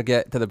fuck we're going to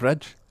get to the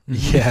bridge.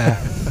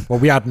 Yeah. Well,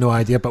 we had no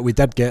idea, but we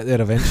did get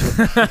there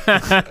eventually.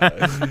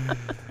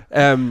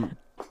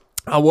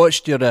 I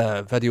watched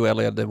your video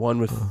earlier, the one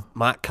with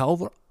Matt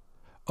Calvert.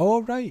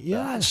 Oh right,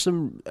 yeah. That's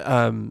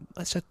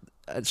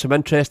some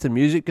interesting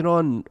music going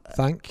on.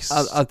 Thanks.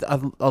 I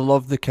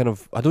love the kind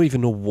of, I don't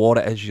even know what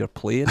it is you're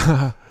playing.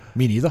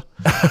 Me neither.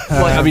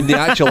 The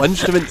actual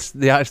instruments,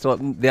 the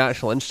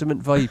actual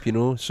instrument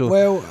vibe, So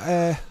well,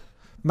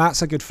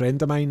 Matt's a good friend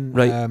of mine.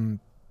 Right.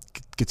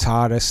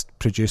 Guitarist,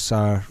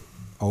 producer,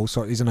 all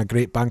sorts. He's in a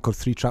great band called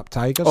Three Trapped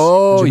Tigers.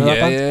 Oh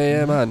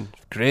yeah, man,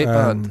 great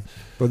band.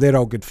 Well, they're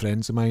all good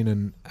friends of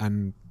mine,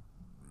 and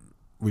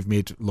we've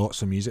made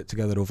lots of music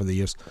together over the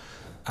years.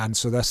 And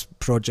so this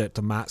project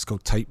of Matt's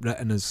called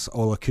Typewritten is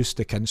all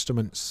acoustic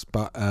instruments,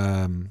 but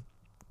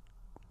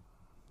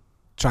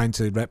trying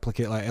to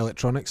replicate like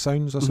electronic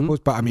sounds, I suppose.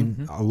 But I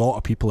mean, a lot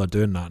of people are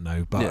doing that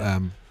now. But I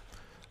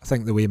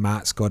think the way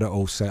Matt's got it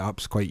all set up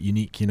is quite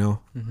unique,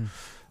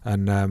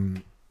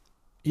 And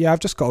I've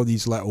just got all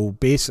these little.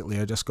 Basically,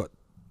 I just got.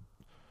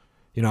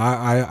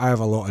 I have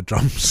a lot of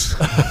drums.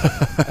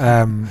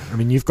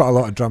 You've got a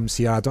lot of drums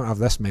here. I don't have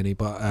this many,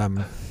 but.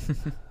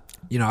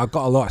 I've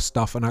got a lot of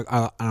stuff, and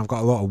I've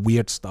got a lot of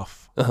weird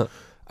stuff.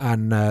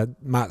 And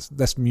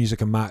this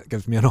music and Matt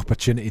gives me an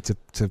opportunity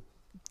to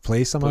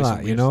play some of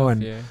that,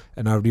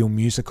 in a real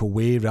musical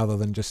way, rather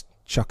than just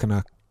chucking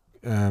a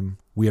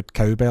weird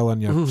cowbell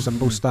on your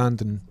cymbal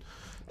stand and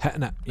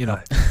hitting it,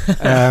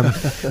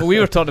 Well, we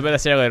were talking about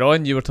this earlier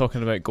on. You were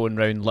talking about going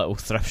around little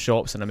thrift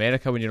shops in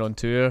America when you're on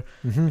tour,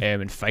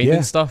 and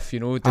finding stuff.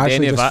 Did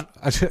any of that?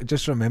 I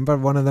just remember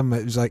one of them.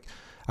 It was like,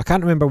 I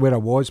can't remember where I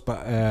was,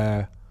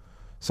 but.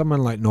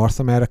 Someone like North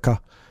America,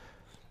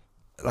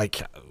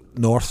 like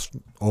north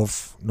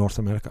of North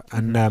America,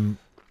 and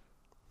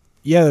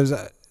there's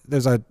a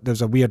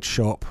weird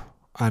shop,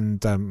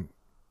 and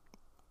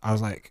I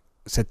was like,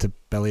 said to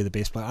Billy the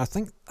bass player, I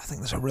think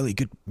there's a really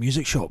good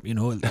music shop.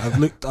 I've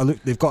looked.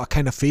 They've got a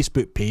kind of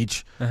Facebook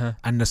page,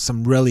 and there's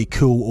some really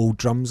cool old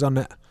drums on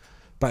it,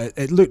 but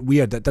it looked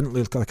weird. It didn't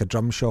look like a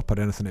drum shop or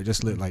anything. It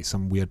just looked like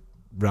some weird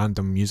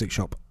random music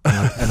shop in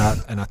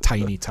a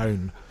tiny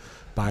town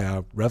by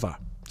a river.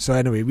 So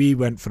anyway, we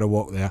went for a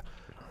walk there,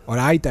 Or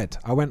I did.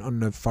 I went on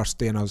the first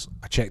day and I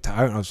checked it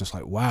out and I was just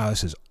like, wow,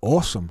 this is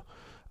awesome.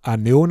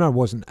 And the owner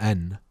wasn't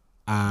in,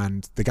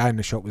 and the guy in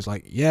the shop was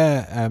like,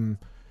 yeah,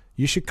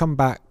 you should come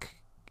back,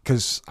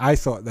 because I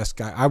thought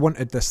I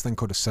wanted this thing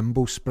called a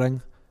cymbal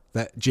spring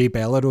that Jay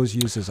Bellerose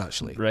uses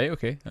actually. Right,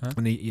 okay.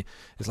 And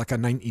it's like a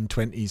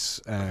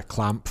 1920s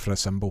clamp for a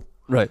cymbal.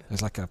 Right.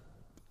 It's like a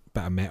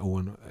bit of metal,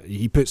 and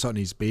he puts it on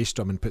his bass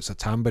drum and puts a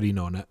tambourine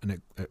on it, and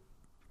it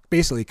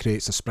basically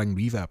creates a spring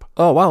reverb.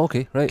 Oh wow,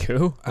 okay, right.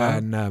 Cool.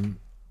 And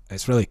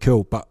it's really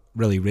cool, but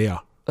really rare.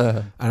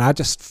 Uh-huh. And I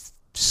just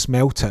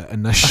smelt it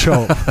in this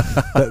shop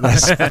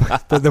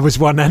that there was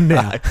one in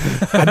there.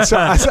 And so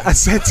I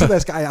said to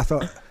this guy, I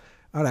thought,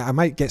 all right, I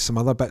might get some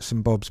other bits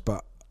and bobs,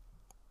 but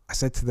I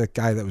said to the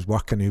guy that was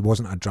working, who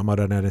wasn't a drummer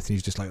or anything,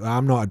 he's just like,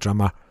 I'm not a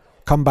drummer,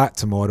 come back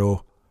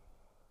tomorrow,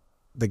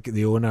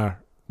 the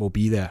owner will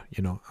be there,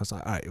 you know. I was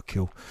like, all right,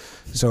 cool.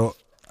 So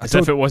As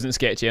if it wasn't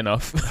sketchy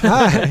enough.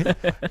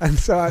 And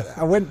so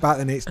I went back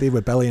the next day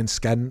with Billy and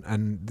Skin,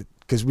 and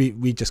because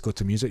we just go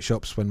to music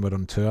shops when we're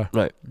on tour,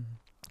 right,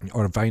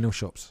 or vinyl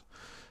shops.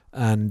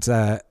 And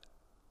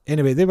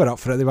anyway, they were up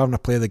for it. They were having to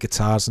play the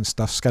guitars and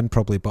stuff. Skin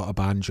probably bought a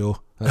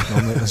banjo.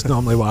 That's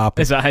normally what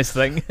happens. Is that his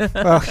thing?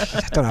 Well,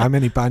 I don't know how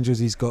many banjos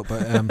he's got,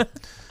 but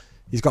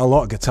he's got a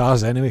lot of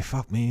guitars anyway.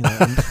 Fuck me.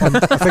 Like,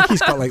 I think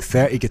he's got like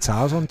 30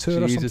 guitars on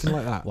tour Jesus. or something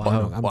like that.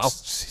 Wow. I'm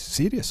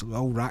serious,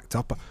 all racked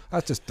up.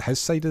 That's just his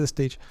side of the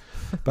stage.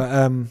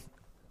 But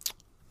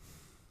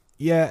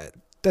yeah,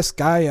 this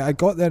guy, I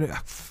got there,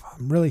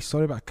 I'm really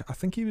sorry, but I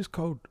think he was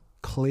called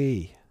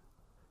Clay.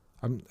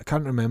 I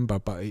can't remember,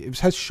 but it was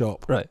his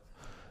shop. right.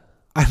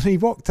 And he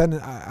walked in,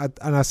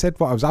 and I said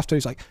what I was after.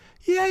 He's like,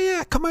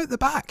 yeah, come out the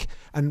back.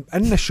 And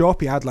in the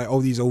shop, he had like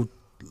all these old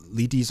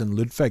Leedies and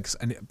Ludwigs,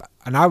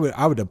 and I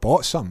would have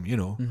bought some, you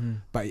know. Mm-hmm.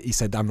 But he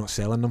said, I'm not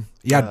selling them.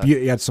 He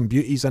had some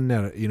beauties in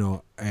there, you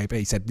know. But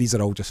he said, these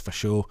are all just for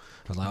show.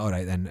 I was like, all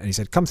right then. And he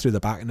said, come through the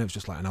back, and it was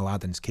just like an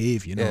Aladdin's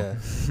cave, you know.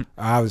 Yeah.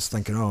 I was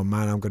thinking, oh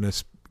man, I'm gonna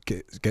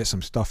get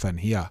some stuff in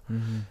here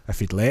if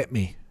he'd let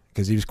me,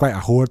 because he was quite a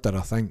hoarder,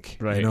 I think.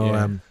 Right, You know.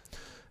 yeah.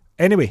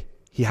 Anyway,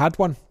 he had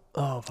one.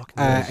 Oh fucking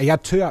nice. He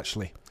had two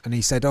actually, and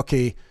he said,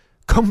 okay,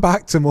 come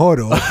back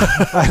tomorrow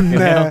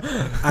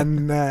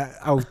and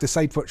I'll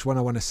decide which one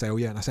I want to sell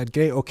you. And I said,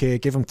 great, okay.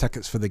 Give him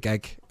tickets for the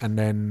gig, and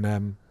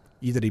then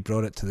either he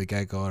brought it to the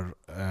gig or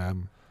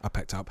I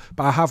picked it up.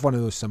 But I have one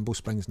of those cymbal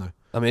springs now.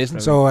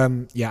 Amazing. So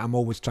yeah, I'm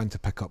always trying to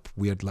pick up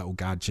weird little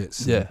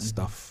gadgets and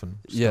stuff. And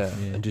Yeah, stuff.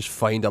 and just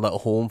find a little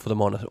home for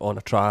them on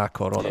a track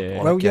or on a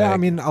Well, yeah, gig. I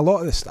mean, a lot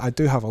of this, I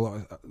do have a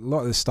lot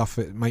of this stuff.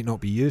 It might not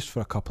be used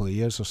for a couple of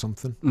years or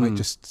something. Might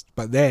just,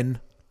 but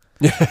then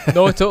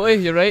No, totally,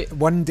 you're right.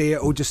 one day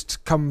it'll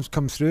just come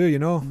through, you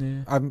know.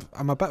 Yeah.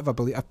 I'm a bit of a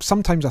believer.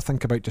 Sometimes I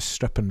think about just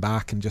stripping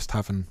back and just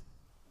having,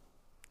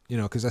 you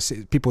know, because I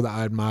see people that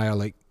I admire,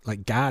 like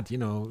Gad, you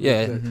know.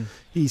 Yeah.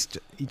 He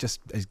just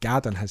is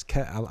Gad on his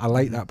kit. I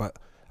like that, but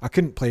I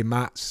couldn't play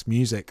Matt's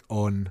music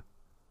on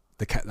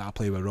the kit that I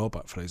play with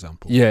Robert, for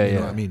example. Yeah, you know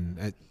yeah. what I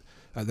mean?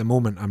 At the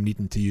moment, I'm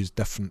needing to use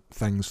different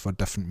things for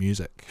different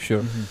music.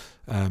 Sure.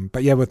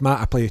 But yeah, with Matt,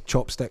 I play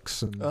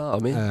chopsticks and Oh,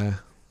 amazing.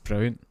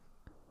 Brilliant.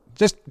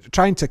 just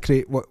trying to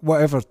create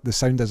whatever the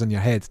sound is in your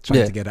head,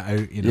 trying to get it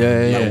out. You know,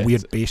 little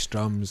weird bass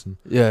drums and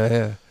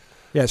yeah.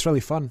 yeah, it's really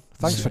fun.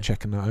 Thanks for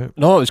checking that out.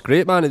 No, it was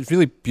great, man. It's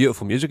really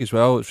beautiful music as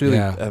well. It's really,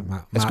 it's going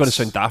to Matt's-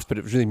 sound daft, but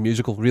it was really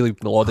musical, really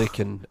melodic,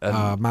 and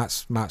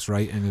Matt's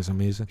writing is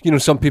amazing. you know,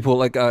 some people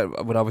like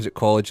when I was at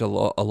college, a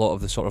lot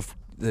of the sort of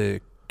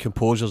the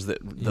composers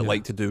that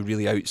like to do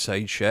really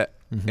outside shit.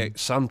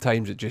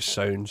 Sometimes it just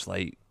sounds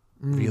like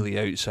really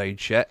outside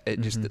shit.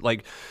 It just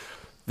like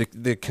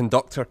the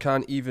conductor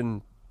can't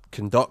even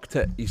conduct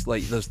it. He's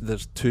like,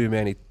 there's too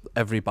many.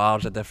 Every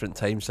bar's a different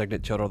time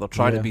signature, or they're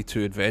trying to be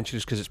too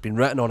adventurous because it's been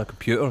written on a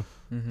computer.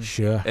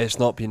 Sure. It's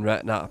not been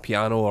written at a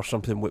piano or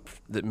something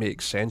that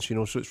makes sense, you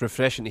know. So it's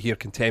refreshing to hear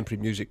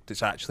contemporary music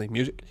that's actually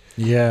music.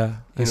 Yeah,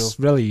 You it's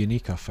really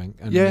unique, I think.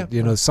 And Yeah.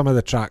 you know, some of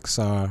the tracks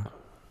are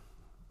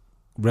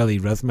really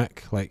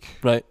rhythmic, like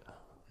Right.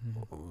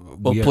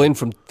 Well, weird. playing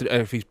from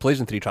if he plays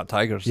in Three Trap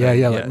Tigers, yeah,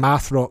 then, like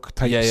math rock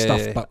type Yeah,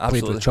 stuff, but played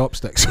absolutely. with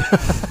chopsticks.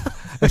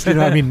 If you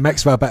know what I mean,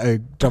 mixed with a bit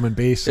of drum and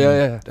bass.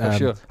 Yeah, And, for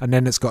sure. And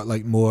then it's got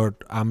like more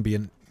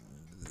ambient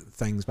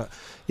things, but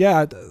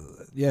yeah,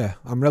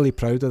 I'm really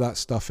proud of that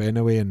stuff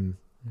anyway. And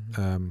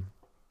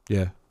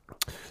yeah,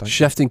 thank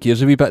Shifting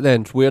gears a wee bit,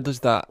 then, where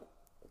does that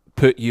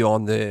put you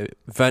on the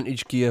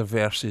vintage gear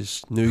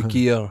versus new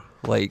gear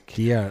like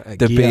gear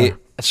debate? Gear.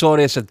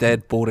 Sorry, it's a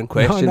dead boring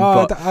question,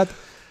 No, but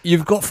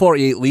you've got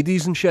 48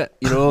 leadies and shit,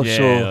 you know. Yeah,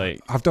 so like,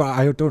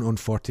 I don't own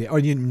 48. Oh,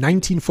 you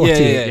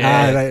 1948?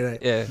 Yeah. Right.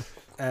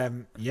 yeah,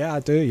 Yeah, I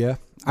do. Yeah,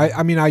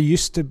 I mean, I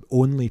used to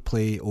only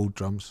play old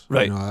drums.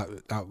 Right. You know,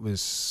 that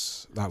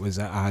was it.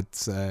 I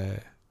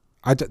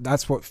had,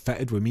 that's what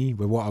fitted with me,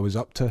 with what I was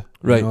up to.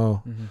 Right.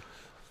 You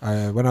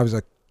know? When I was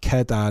a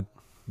kid, I had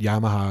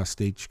Yamaha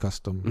Stage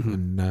Custom,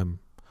 and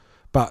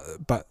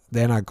but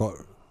then I got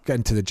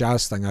into the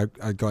jazz thing.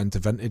 I got into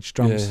vintage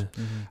drums,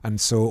 Yeah. and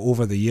so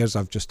over the years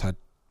I've just had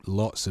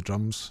lots of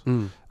drums,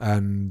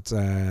 and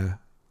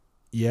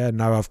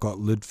now I've got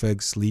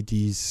Ludwig's,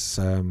 Leedy's.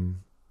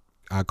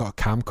 I got a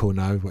Camco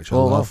now, which I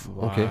love.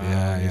 Okay.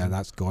 Yeah,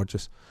 that's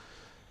gorgeous.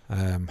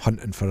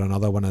 Hunting for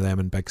another one of them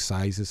in big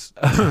sizes.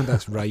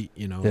 That's right,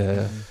 you know.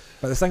 Yeah.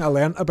 But the thing I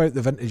learnt about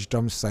the vintage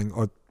drums thing,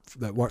 or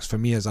that works for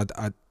me, is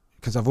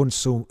because I've owned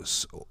so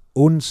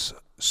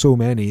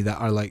many that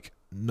are like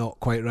not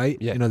quite right.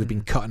 Yeah. You know, they've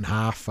been cut in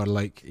half, or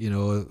like, you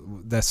know,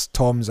 this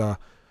Tom's a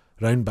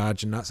round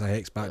badge and that's a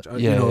hex badge. Yeah,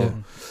 you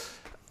know,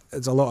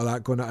 there's a lot of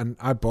that going on, and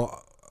I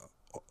bought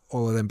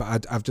all of them,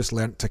 but I've just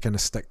learnt to kind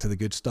of stick to the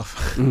good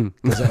stuff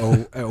because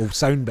it'll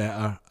sound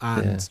better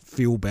and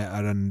feel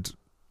better and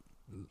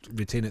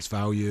retain its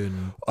value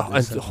and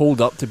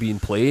hold up to being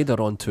played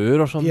or on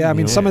tour or something. Yeah, I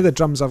mean, some of the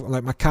drums I've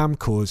like my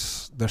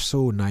Camcos, they're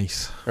so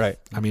nice. Right.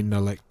 I mean, they're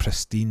like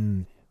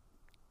pristine,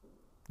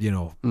 you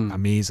know,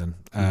 amazing.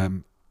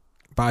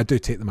 But I do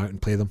take them out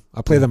and play them.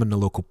 I play them in the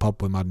local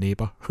pub with my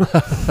neighbour.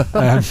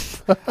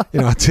 You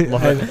know,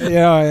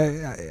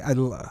 I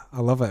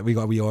love it. We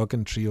got a wee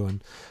organ trio,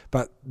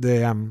 but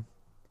the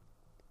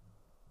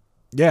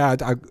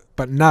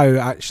but now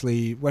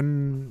actually,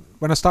 when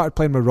I started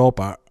playing with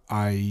Robert,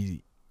 I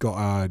got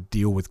a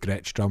deal with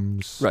Gretsch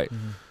drums, right?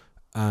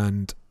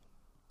 And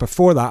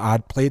before that,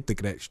 I'd played the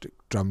Gretsch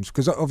drums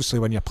because obviously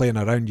when you're playing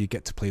around, you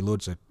get to play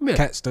loads of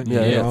kits, don't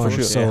you? Yeah, for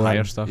sure. So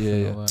higher stuff.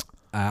 And all that.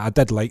 I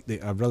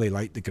really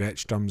liked the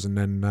Gretsch drums, and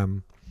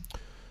then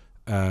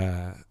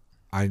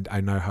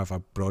I now have a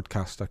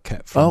broadcaster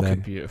kit from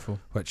them, beautiful,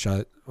 which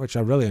I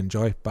really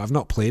enjoy. But I've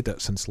not played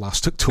it since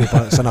last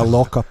October. It's in a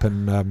lock up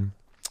in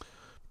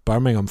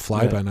Birmingham,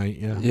 fly by night.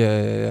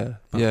 Yeah.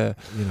 You know,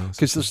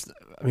 because there's,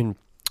 I mean,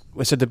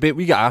 it's a debate.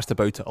 We get asked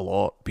about it a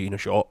lot, being a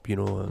shop, you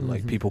know, and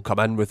like people come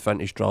in with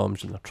vintage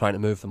drums and they're trying to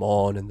move them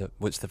on, and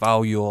what's the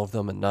value of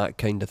them and that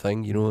kind of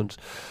thing, you know. And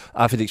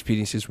I've had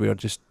experiences where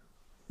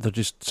they're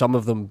just some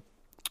of them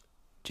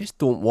just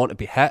don't want to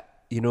be hit,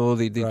 you know.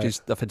 They've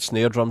had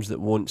snare drums that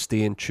won't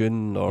stay in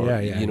tune,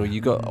 or you know, you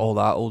got all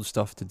that old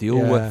stuff to deal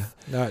with.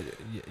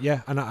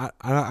 And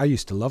I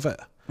used to love it,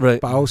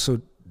 right? But I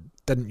also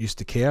didn't used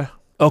to care.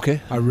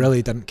 Okay. I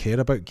really didn't care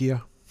about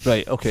gear.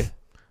 Right. Okay.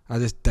 I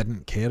just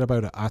didn't care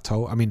about it at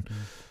all. I mean,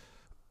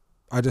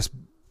 I just,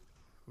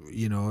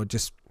 you know,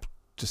 just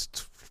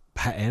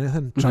hit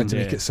anything, tried to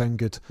make it sound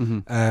good.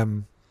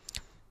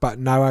 But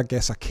now I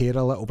guess I care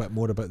a little bit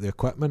more about the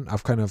equipment.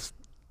 I've kind of,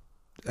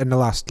 in the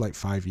last like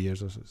 5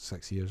 years or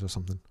 6 years or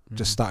something,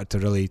 just started to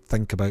really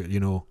think about, you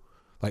know,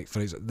 like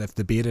for example, if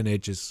the bearing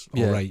edge is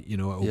all right, you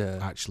know,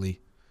 it'll actually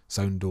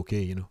sound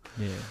okay, you know.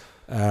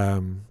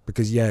 Yeah.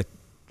 Because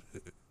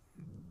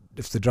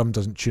if the drum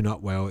doesn't tune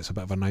up well, it's a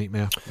bit of a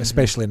nightmare,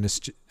 especially in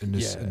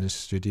the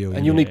studio.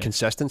 And you'll need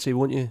consistency,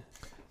 won't you?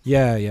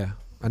 Yeah.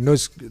 And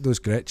those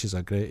Gretches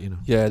are great, you know.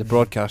 Yeah, the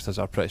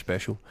broadcasters are pretty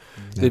special.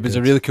 There was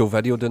a really cool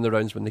video doing the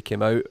rounds when they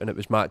came out, and it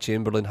was Matt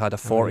Chamberlain had a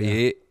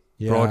 48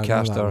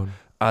 broadcaster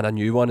and a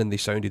new one, and they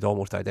sounded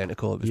almost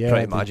identical. It was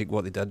pretty magic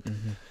what they did.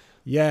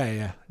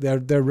 Yeah.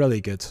 They're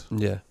really good.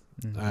 Yeah.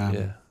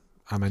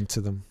 I'm into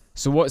them.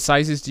 So what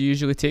sizes do you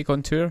usually take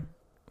on tour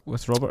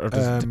with Robert, or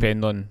does it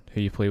depend on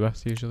who you play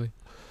with usually?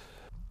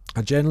 I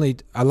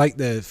like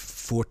the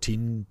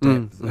 14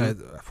 depth.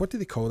 What do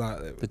they call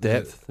that? The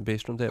depth, the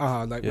bass drum depth.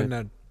 When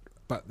they're,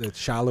 but the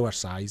shallower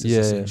sizes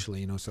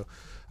essentially, you know. So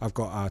I've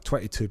got a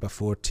 22 by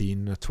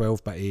 14, a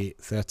 12 by 8,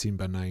 13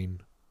 by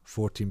 9,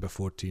 14 by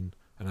 14,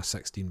 and a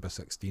 16 by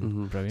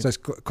 16. Brilliant. So it's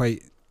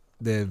quite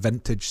the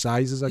vintage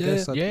sizes, I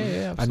guess.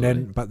 Yeah,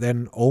 and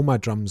then all my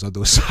drums are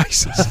those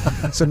sizes.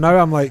 So now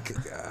I'm like,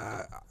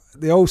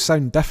 they all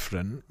sound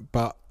different,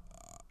 but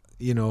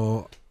you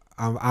know,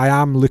 I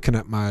am looking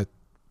at my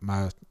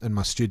in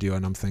my studio,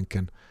 and I'm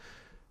thinking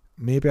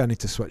maybe I need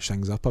to switch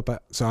things up a bit.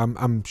 So I'm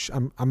on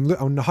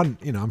the hunt,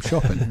 you know. I'm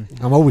shopping.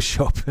 I'm always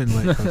shopping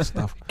like for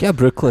stuff. Get a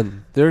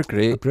Brooklyn, they're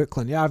great.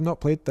 Brooklyn, yeah, I've not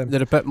played them.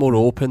 They're a bit more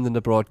open than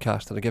the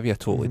broadcaster. They give you a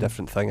totally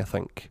different thing, I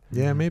think.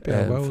 Yeah, maybe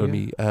I will. For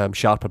me,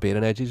 sharper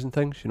bearing edges and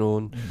things, you know.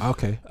 And,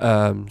 okay.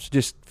 So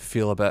just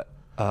feel a bit.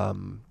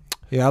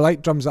 Yeah, I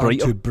like drums that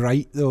aren't too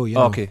bright though. You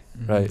know? Okay,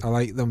 right. I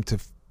like them to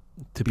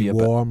be a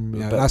warm.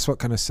 bit, that's what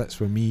kind of sits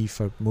with me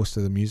for most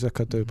of the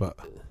music I do. But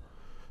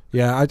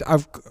yeah,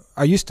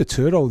 I used to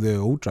tour all the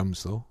old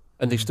drums though.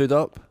 And they stood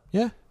up.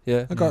 Yeah.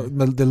 I got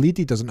the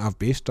Leedy doesn't have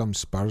bass drum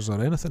spurs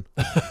or anything.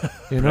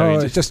 You know,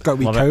 it's just got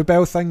wee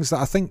cowbell things that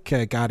I think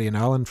Gary and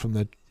Alan from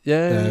the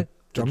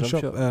drum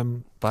shop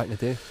back in the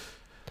day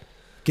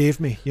gave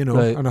me. You know,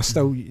 and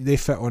they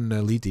fit on the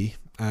Leedy.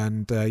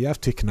 And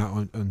I've taken that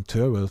on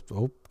tour with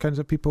all kinds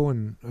of people,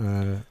 and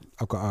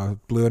I've got a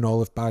blue and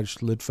olive badge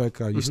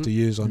Ludwig I used to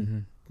use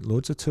on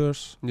loads of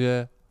tours.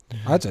 Yeah,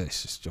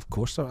 it's just, of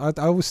course. I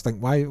always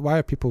think why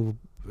are people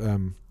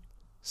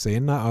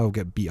saying that? I'll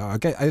get beat up.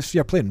 If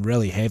you're playing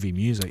really heavy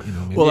music, you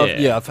know. Maybe.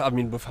 Well, I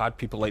mean, we've had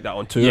people like that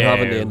on tour,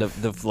 haven't they? And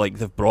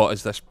they've brought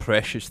us this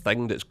precious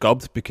thing that's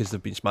gubbed because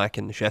they've been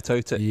smacking the shit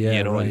out it.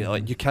 You know, and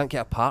like, you can't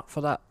get a part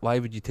for that. Why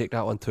would you take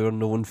that on tour,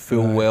 knowing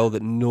full well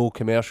that no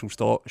commercial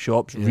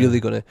shop's really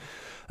gonna?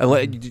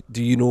 And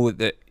do you know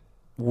that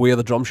where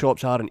the drum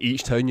shops are in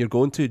each town you're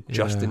going to,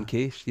 just in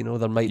case. You know,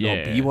 there might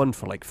not be Yeah. one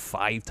for like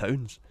 5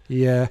 towns.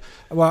 Yeah.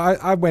 Well,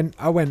 I went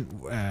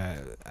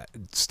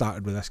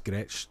started with this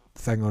Gretsch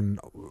thing on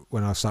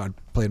when I started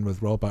playing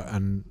with Robert,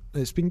 and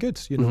it's been good.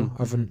 You know,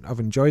 I've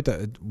enjoyed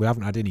it. We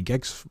haven't had any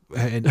gigs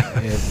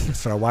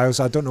for a while,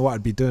 so I don't know what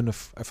I'd be doing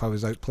if I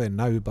was out playing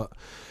now. But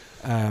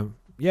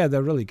yeah,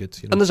 they're really good.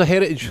 You know? And there's a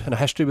heritage and a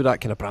history with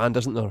that kind of brand,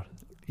 isn't there?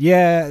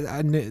 Yeah,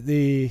 and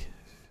they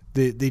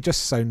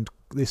just sound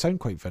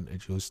quite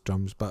vintage, those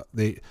drums, but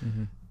it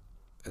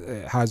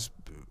has.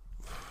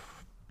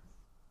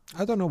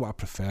 I don't know what I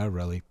prefer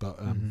really, but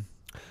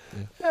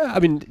Yeah, I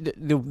mean,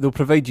 they'll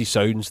provide you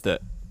sounds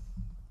that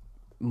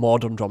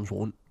modern drums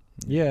won't.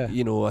 yeah,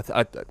 You know,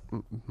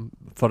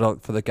 for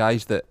the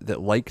guys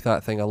that like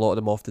that thing, a lot of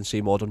them often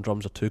say modern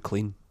drums are too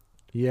clean.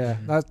 yeah.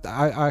 That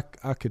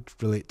I could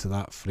relate to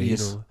that You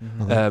phrase.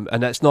 know,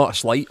 and it's not a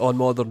slight on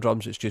modern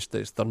drums. It's just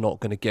that they're not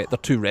going to get. They're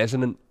too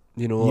resonant.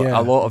 You know, Yeah.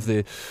 a lot of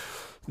the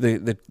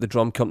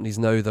drum companies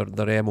now,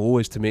 their MO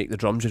is to make the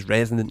drums as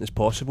resonant as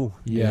possible.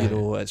 Yeah. You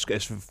know, it's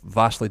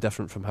vastly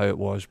different from how it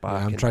was back.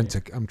 Yeah, I'm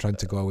in trying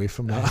to go away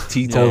from that.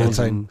 T-tones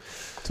Yeah. and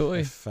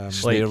Totally. If,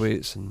 snare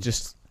weights and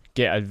Just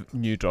get a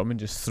new drum and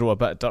just throw a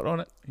bit of dirt on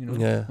it. You know,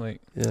 Yeah.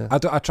 like yeah.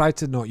 I try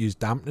to not use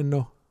dampening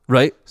though.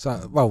 Right.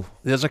 So well,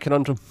 There's a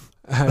conundrum.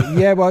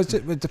 yeah. Well,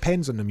 it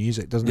depends on the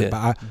music, doesn't Yeah. it?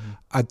 But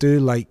I do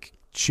like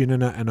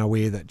tuning it in a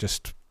way that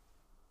just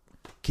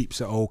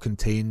keeps it all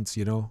contained.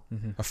 You know,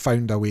 I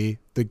found a way.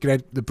 The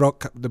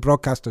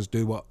broadcasters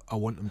do what I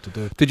want them to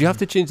do. Did you have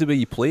to change the way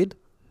you played?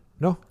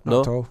 No, not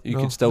No? at all. You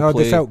no. could still no,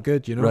 play- they felt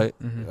good. You know, Right.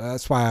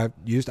 That's why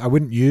I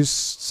wouldn't use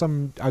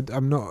some. I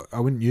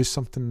wouldn't use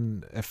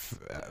something if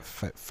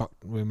it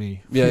fucked with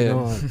me. Yeah, you yeah.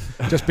 know,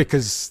 just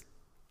because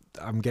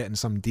I'm getting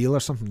some deal or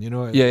something. You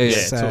know, Yeah,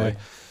 it's, totally.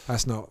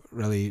 that's not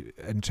really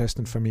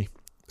interesting for me.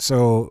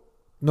 So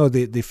no,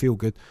 they feel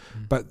good,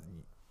 but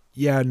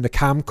yeah, and the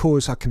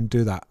Camcos I can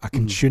do that. I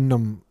can tune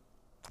them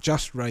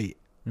just right.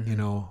 You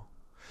know,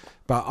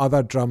 but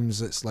other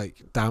drums it's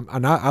like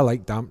and I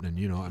like dampening.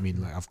 You know what I mean?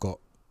 Like I've got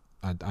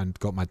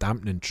my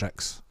dampening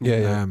tricks. Yeah,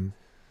 yeah.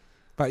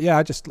 But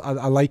yeah,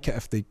 I like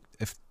it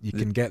if you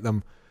can get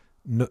them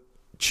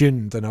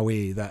tuned in a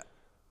way that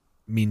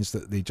means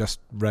that they just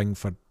ring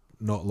for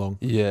not long.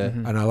 Yeah.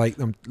 And I like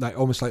them like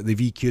almost like they've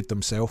EQ'd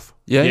themselves.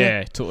 Yeah.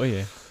 Yeah, totally.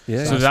 Yeah.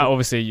 Yeah. So that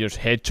obviously your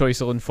head choice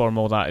will inform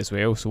all that as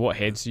well. So what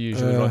heads do you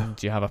usually run?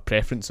 Do you have a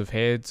preference of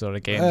heads, or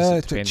again does it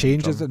It depend on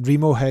changes. the drum?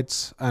 Remo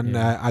heads, and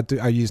Yeah.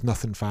 I use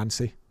nothing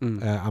fancy.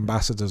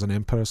 Ambassadors and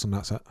Emperors, and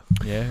that's it.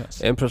 Yeah,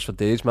 that's Emperors for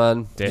days,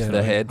 man. Definitely.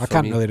 The head. I for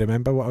can't me. really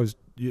remember what I was,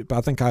 but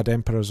I think I had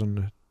Emperors on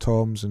the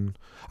toms, and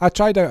I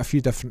tried out a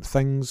few different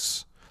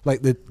things,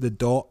 like the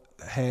dot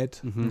head.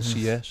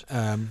 CS.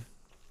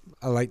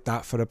 I liked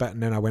that for a bit,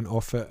 and then I went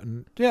off it,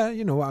 and yeah,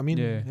 you know what I mean.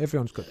 Yeah.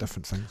 Everyone's got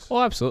different things. Oh,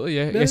 absolutely,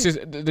 yeah. Yeah. It's just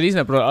the reason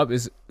I brought it up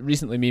is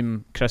recently me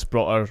and Chris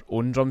brought our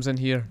own drums in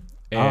here,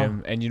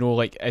 and you know,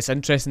 like it's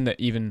interesting that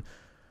even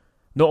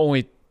not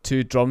only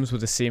two drums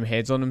with the same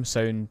heads on them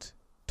sound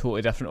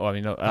totally different. Oh, I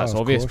mean that's of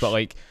obvious, course. but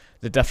like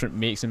the different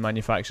makes and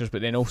manufacturers,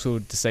 but then also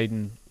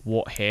deciding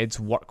what heads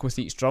work with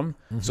each drum.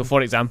 So,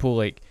 for example,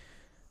 like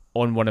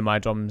on one of my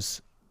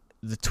drums,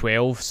 the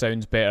 12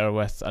 sounds better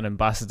with an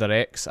Ambassador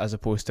X as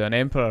opposed to an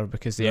Emperor,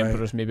 because the Right.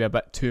 Emperor's maybe a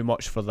bit too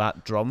much for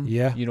that drum.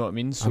 Yeah. You know what I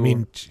mean? So, I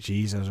mean,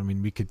 Jesus, I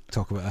mean, we could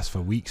talk about this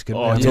for weeks,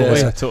 couldn't oh, we?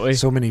 totally, There's totally.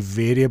 so many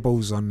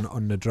variables on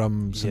the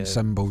drums Yeah. and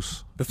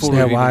cymbals, Before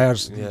snare we've even-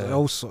 wires, yeah.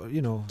 also,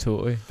 you know.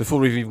 Totally. Before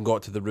we've even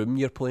got to the room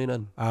you're playing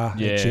in. Yeah.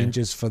 It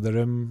changes for the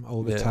room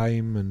all the Yeah.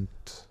 time, and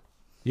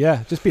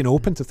yeah, just being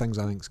open to things,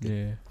 I think is good.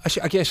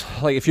 Yeah. I guess,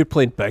 like, if you're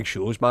playing big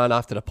shows, man,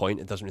 after a point,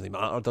 it doesn't really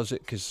matter, does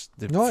it? Because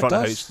the No, it front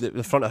of does. house,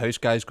 the front of house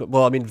guys.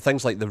 Well, I mean,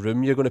 things like the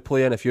room you're going to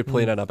play in. If you're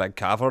playing in a big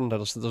cavern,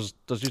 there's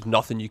just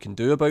nothing you can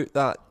do about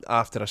that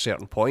after a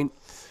certain point.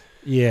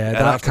 Yeah, And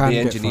that after can the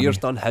get engineer's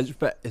funny. done his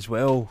bit as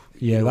well.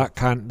 Yeah, you know.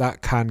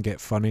 that can get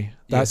funny.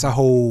 Yeah. That's a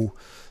whole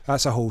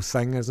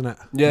thing, isn't it?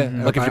 Yeah,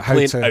 Mhm. like if About you're how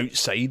playing to-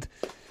 outside,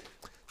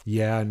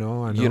 Yeah, I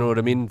know. you know what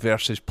I mean,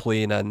 versus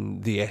playing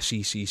in the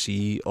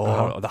SECC or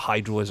Uh-huh. the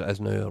Hydro as it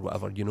is now or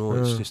whatever. You know,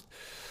 it's just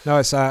No,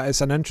 it's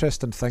an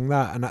interesting thing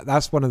that, and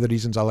that's one of the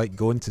reasons I like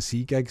going to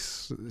see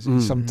gigs.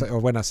 Sometimes, or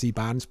when I see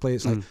bands play,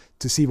 it's like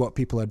to see what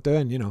people are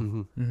doing. You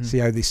know, see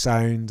how they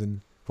sound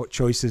and what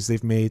choices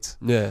they've made.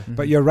 yeah,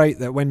 But you're right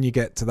that when you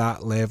get to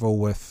that level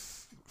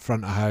with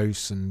front of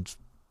house and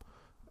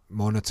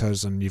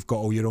monitors, and you've got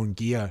all your own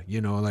gear, you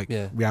know, like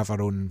Yeah. we have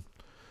our own.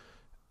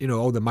 You know,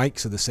 all the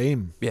mics are the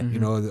same. Yeah. You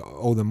know,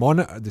 all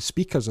the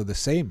speakers are the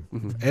same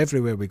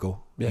everywhere we go.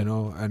 Yeah. You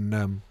know,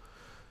 and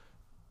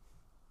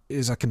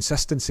there's a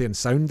consistency in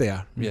sound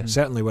there. Yeah.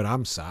 Certainly where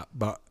I'm sat,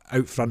 but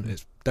out front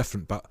it's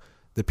different. But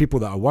the people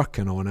that are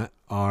working on it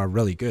are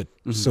really good.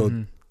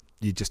 So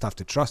you just have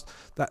to trust.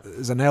 That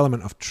there's an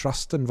element of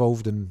trust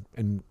involved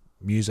in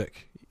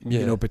music. Yeah.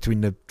 You know,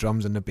 between the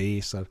drums and the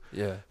bass, or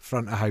yeah,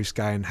 front of house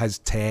guy and his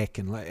tech,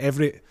 and like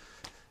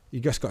you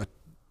just got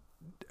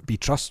to be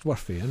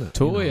trustworthy, innit?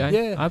 Totally, you know?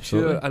 yeah,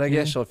 absolutely. Sure. And I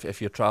guess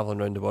if you're travelling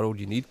around the world,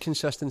 you need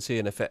consistency.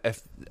 And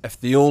if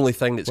the only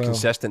thing that's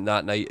consistent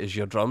that night is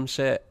your drum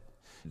set,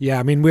 Yeah,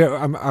 I mean,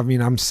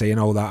 I'm saying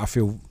all that. I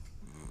feel,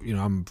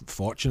 I'm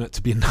fortunate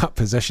to be in that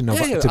position of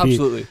to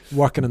absolutely. be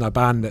working in a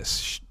band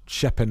that's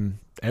shipping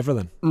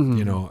everything.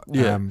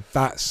 Mm-hmm.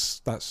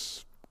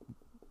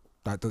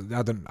 That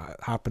didn't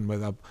happen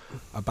with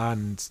a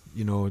band,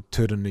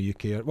 touring the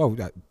UK. Well,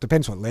 that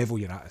depends what level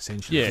you're at,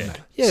 essentially. Yeah. Doesn't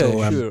it? Yeah,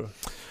 So,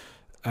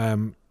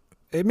 sure.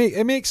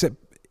 It makes it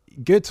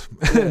good.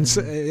 it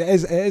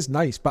is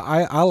nice, but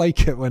I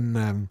like it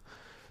when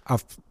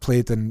I've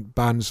played in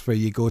bands where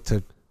you go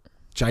to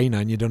China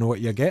and you don't know what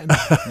you're getting.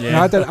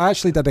 Yeah. I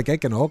actually did a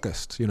gig in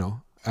August,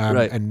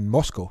 Right. in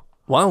Moscow.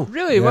 Wow.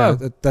 Really? Yeah, Wow.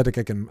 I did a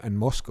gig in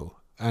Moscow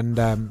and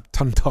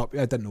turned up.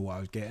 I didn't know what I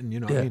was getting. You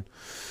know what I mean?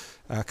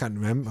 I can't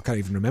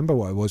even remember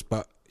what it was,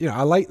 but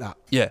I like that.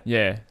 Yeah.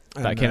 Yeah.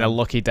 That And, kind of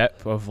lucky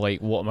dip of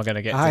like, what am I going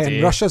to get today?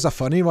 And Russia's a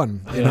funny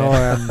one,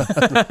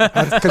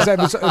 because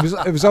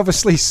it was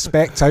obviously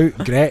specced out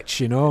Gretsch,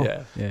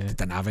 Yeah. Yeah. They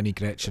didn't have any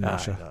Gretsch in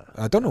Russia.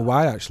 No. I don't know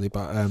why actually,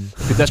 but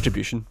Good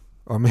distribution.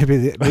 or maybe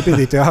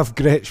they do have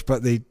Gretsch,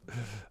 but they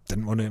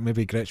didn't want it.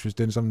 Maybe Gretsch was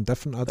doing something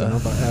different. I don't know,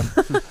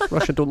 but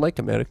Russia don't like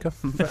America.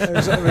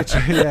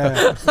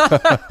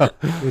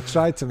 we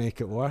tried to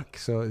make it work,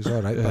 so it was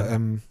all right. But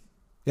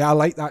I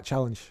like that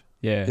challenge.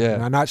 Yeah.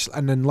 Yeah.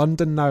 And in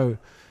London now,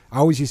 I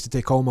always used to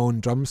take all my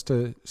own drums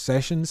to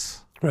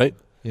sessions. Right.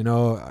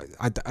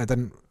 I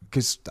didn't,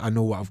 because I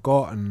know what I've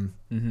got, and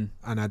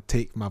Mm-hmm. I'd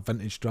take my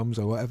vintage drums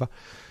or whatever.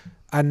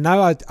 And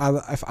now I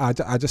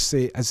just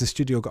say, as the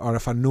studio got, or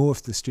if I know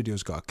if the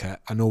studio's got a kit,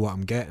 I know what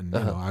I'm getting.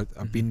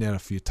 I've been there a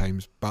few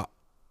times, but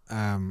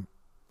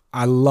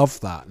I love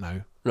that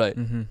now. Right.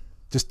 Mm-hmm.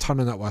 Just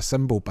turning up with a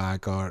cymbal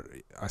bag or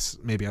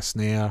maybe a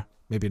snare,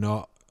 maybe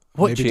not.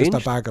 What maybe changed?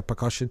 just a bag of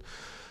percussion.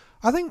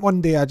 I think one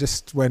day I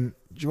just went,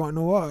 do you want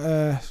to know what?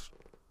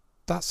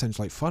 That sounds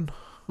like fun.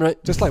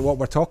 Right. Just like what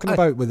we're talking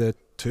about with the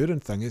touring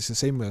thing. It's the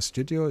same with a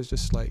studio. It's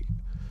just like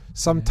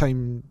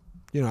sometime,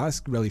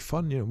 that's really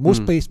fun.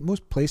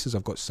 Most places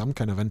have got some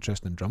kind of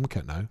interesting drum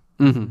kit now.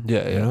 Mm-hmm.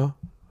 Yeah. Yeah. You know?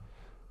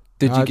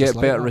 Did I you just get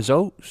like better that.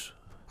 results?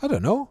 I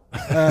don't know.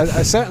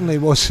 I certainly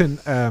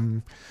wasn't.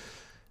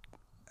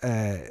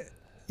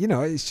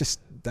 It's just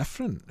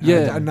different.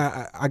 Yeah. And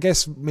I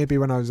guess maybe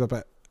when I was a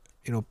bit,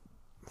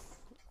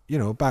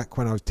 back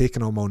when I was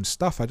taking on my own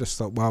stuff, I just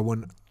thought, well,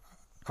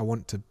 I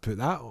want to put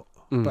that up.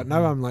 Mm. But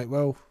now I'm like,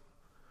 well,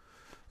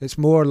 it's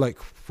more like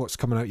what's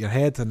coming out your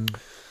head than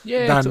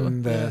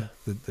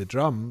the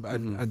drum.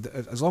 And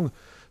as long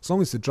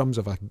as the drum's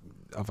of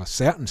a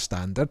certain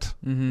standard,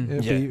 Mm-hmm.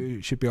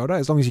 it should be all right.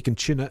 As long as you can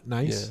tune it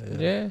nice,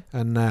 Yeah.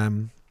 and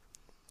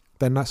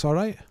then that's all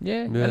right.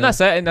 Yeah. Yeah. And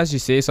that's it. And as you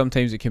say,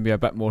 sometimes it can be a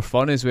bit more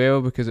fun as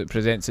well because it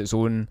presents its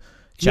own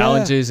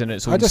challenges and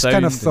its own I just sound.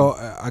 kind of thought,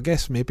 I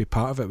guess maybe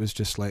part of it was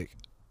just like,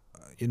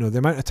 the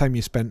amount of time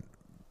you spent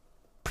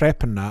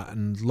prepping that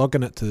and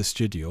lugging it to the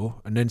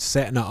studio and then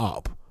setting it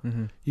up.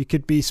 Mm-hmm. You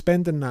could be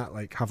spending that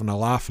like having a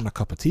laugh and a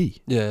cup of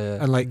tea. Yeah.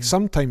 And like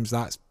sometimes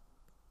that's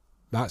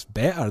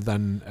better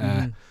than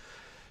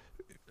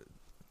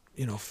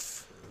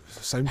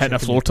sound hitting a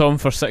checking floor tom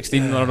for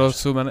 16 or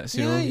so minutes,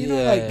 you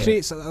know. like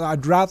creates.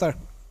 I'd rather.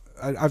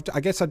 I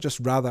guess I'd just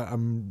rather.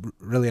 I'm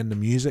really into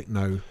music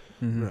now.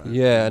 Mm-hmm.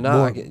 Yeah. And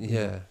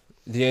More-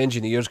 the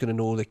engineer's going to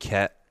know the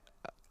kit.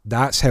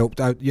 That's helped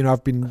out.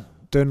 I've been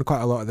doing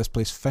quite a lot of this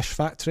place, Fish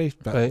Factory,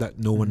 but Right. that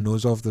no one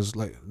knows of. There's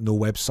like no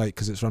website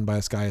because it's run by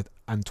this guy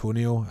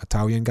Antonio,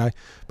 Italian guy,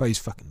 but he's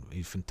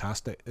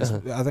fantastic.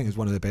 I think it's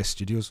one of the best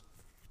studios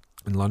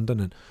in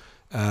London,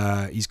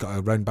 and he's got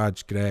a round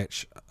badge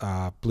Gretsch,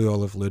 a Blue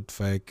Olive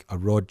Ludwig, a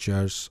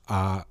Rogers,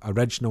 a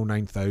original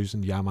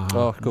 9000 Yamaha.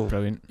 Oh, cool.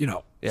 Brilliant.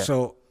 Yeah.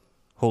 So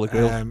Holy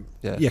Grail.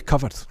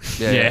 covered.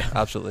 Yeah.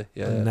 Absolutely.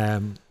 Yeah.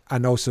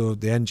 And also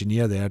the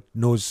engineer there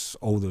knows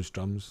all those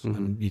drums, Mhm.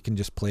 and you can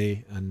just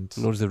play and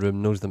Knows the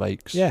room, knows the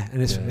mics. yeah,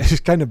 and it's Yeah. it's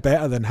kind of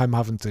better than him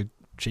having to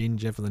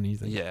change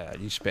everything. Yeah,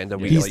 you spend a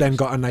week. He's like, then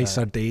got a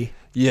nicer day.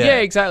 Yeah,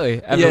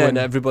 exactly. And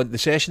everybody, the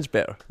session's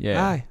better.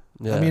 Yeah. Aye.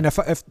 Yeah. I mean,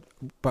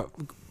 but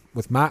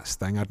with Matt's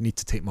thing, I'd need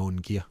to take my own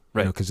gear,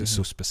 Right. because it's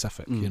so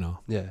specific, Mm.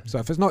 Yeah. So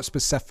if it's not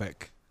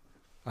specific,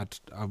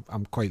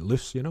 I'm quite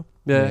loose,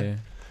 Yeah.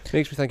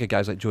 Makes me think of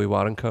guys like Joey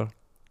Waronker.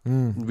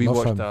 We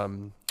love watched.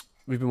 him.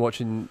 We've been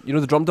watching.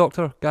 The Drum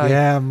Doctor guy.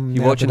 Yeah,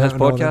 You watching his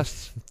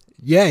podcasts?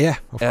 Yeah,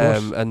 of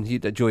course. And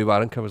Joey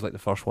Waronker was like the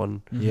first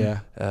one. Mhm.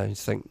 Yeah. You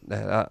think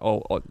that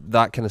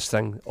kind of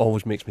thing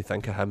always makes me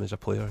think of him as a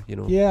player.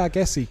 Yeah, I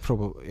guess I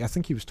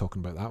think he was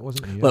talking about that,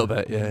 wasn't he? A little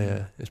bit.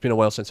 Yeah. It's been a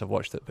while since I've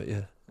watched it, but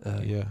yeah.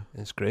 Yeah,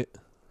 It's great.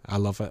 I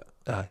love it.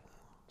 Aye.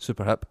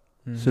 Super hip.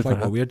 Mhm. It's Super like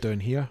what hip. we're doing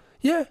here.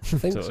 Yeah, I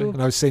think Totally. so.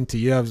 And I was saying to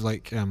you, I was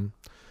like,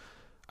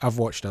 I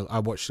watched all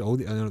I've watched all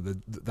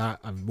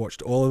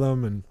of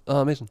them, and Oh,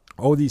 amazing.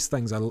 all these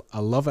things. I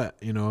love it,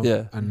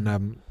 Yeah.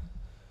 And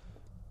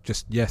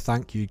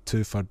thank you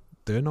too for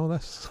doing all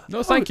this.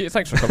 No, thank you.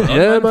 Thanks for coming on.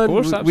 Yeah, man. man, Of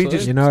course, we absolutely.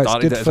 just- You know, it's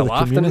Started good it as for a the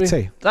laugh, didn't we?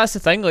 community. That's the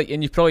thing, like,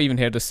 and you've probably even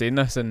heard us saying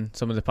this in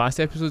some of the past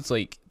episodes.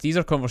 Like, these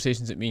are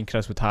conversations that me and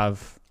Chris would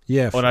have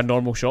Yeah, on a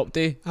normal shop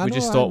day. I We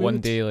just know, thought we one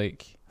would. day,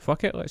 like,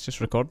 fuck it, let's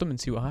just record them and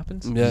see what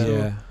happens.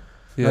 Yeah.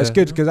 No, it's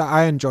good because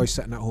I enjoy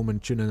sitting at home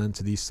and tuning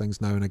into these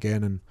things now and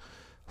again, and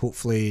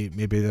hopefully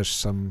maybe there's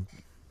some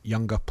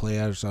younger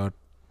players or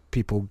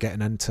people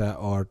getting into it,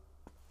 or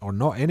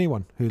not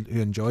anyone who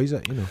enjoys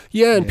it. You know.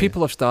 Yeah, and Yeah.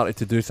 people have started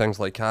to do things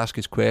like ask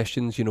us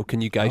questions. You know,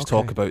 can you guys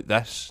talk Okay. about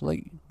this?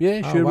 Like,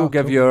 yeah, Oh, sure, wow, we'll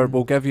give cool.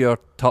 we'll give you our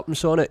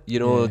tuppence on it. You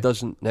know, Yeah. it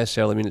doesn't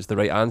necessarily mean it's the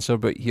right answer,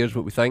 but here's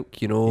what we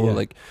think. You know, Yeah.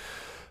 like,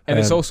 And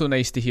it's Um, also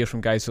nice to hear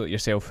from guys like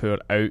yourself who are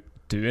out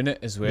doing it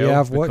as well. yeah,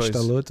 I've watched a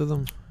because- load of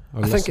them. Or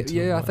I think, listened to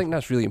yeah, them, I think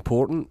that's really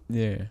important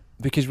Yeah.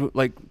 because,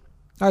 like,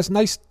 it's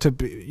nice to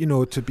be,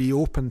 to be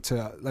open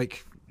to,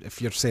 like, if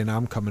you're saying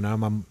I'm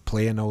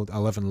playing, I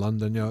live in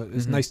London. You know,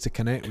 it's Mhm. nice to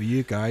connect with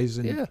you guys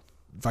and yeah,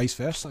 vice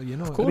versa. You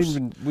know, Of I course.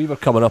 mean, when we were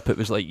coming up, it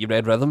was like you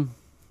read rhythm.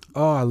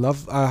 Oh, I know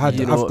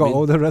You know I've what I got mean?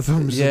 all the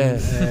rhythms.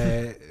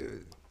 Yeah.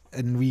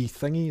 And wee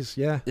thingies.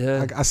 Yeah.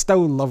 Yeah. I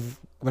still love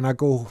when I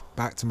go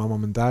back to my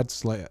mum and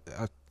dad's. Like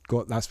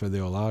that's where they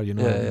all are. You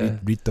know, Yeah, yeah.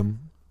 read them.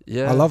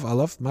 Yeah, I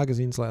love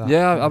magazines like that.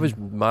 Yeah, I was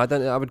mad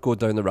in it. I would go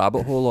down the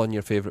rabbit hole on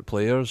your favourite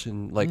players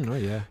and like,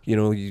 yeah. you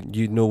know,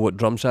 you know what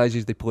drum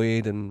sizes they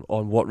played and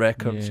on what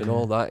records and Yeah.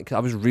 all that. 'Cause I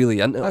was really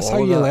into That's all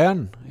how of you that.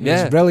 learn.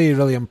 Yeah. It's really,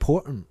 really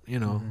important. You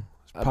know,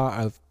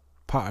 Mhm. it's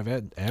part of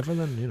it,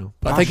 everything. You know,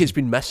 I think Passion. it's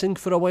been missing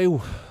for a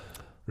while.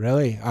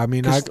 really. I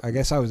mean, 'Cause- I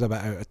guess I was a bit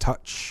out of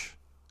touch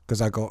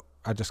because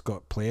I just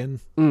got playing,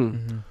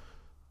 Mhm.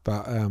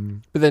 but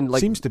But then, like,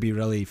 seems to be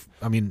really.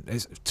 I mean,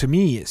 to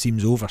me, it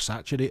seems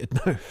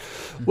oversaturated now.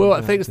 well, I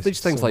Yeah, think just these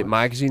things so like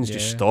magazines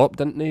just Yeah. stopped,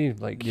 didn't they?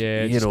 Like,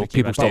 Yeah, you just know, became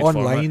people a stopped. big But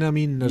online, format. I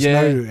mean, there's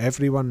Yeah. now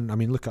everyone. I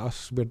mean, look at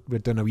us. We're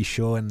doing a wee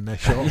show in the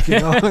shop. You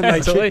know,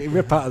 like, Totally.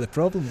 we're part of the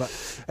problem. But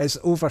it's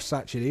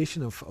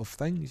oversaturation of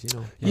things. You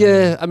know.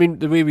 Yeah, I mean,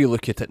 the way we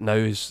look at it now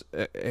is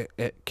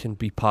it can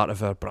be part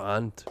of our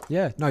brand.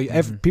 Yeah. No,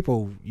 Mhm.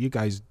 people, you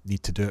guys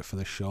need to do it for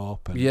the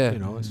shop. And, Yeah. You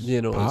know, it's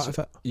You know, part it's-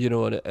 of it. You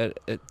know, and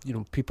you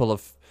know, people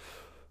have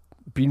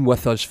been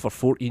with us for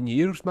 14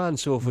 years, man.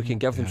 So if we can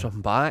give them Yeah.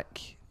 something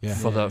back Yeah.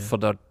 for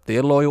Yeah.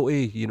 their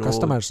loyalty, you know,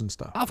 Customers and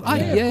stuff. I've, Yeah,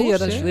 of yeah, course,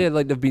 that's yeah. yeah.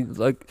 Like they've been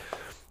like,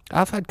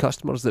 I've had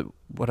customers that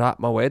were at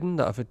my wedding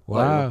that I've had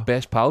Wow. like,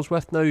 best pals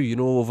with now. You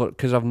know, over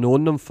because I've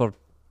known them for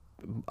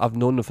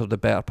the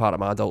better part of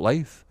my adult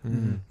life.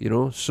 Mm. You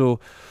know, so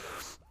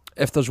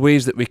if there's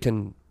ways that we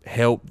can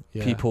help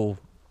Yeah. people,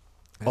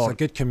 It's or- a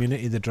good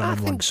community, the I drumming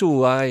think one.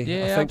 so. I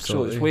Yeah, think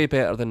so. It's absolutely. way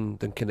better than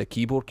kind of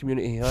keyboard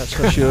community, that's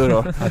for sure.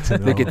 Or I don't the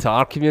know.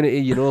 guitar community,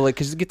 you know, like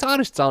because the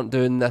guitarists aren't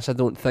doing this. I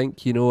don't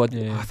think, you know.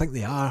 Yeah. I think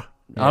they are.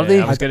 Are Yeah,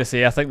 they? I was going to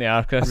say, I think they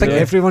are, Chris. I think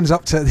Really. everyone's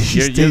up to it these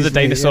You're days. the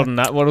dinosaur in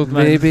that world,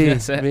 man. Maybe,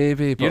 That's it.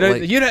 maybe. But You're out,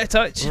 like, you're out of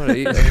touch. all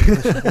right,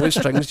 what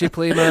strings do you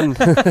play, man?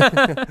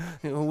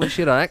 You know, what's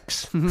your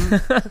axe?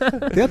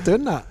 They're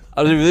doing that.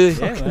 Are they really?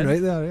 Yeah, Fucking man.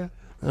 right there, yeah.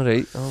 All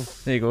right,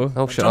 There you go.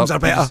 I'll shut drums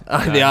up. are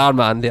better. They are,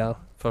 man. They are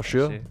for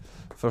sure,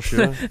 for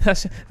sure.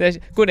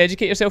 Go and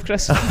educate yourself,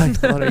 Chris. All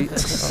right, I'll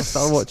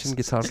start watching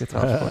Guitar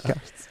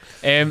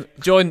podcast.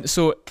 John,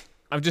 so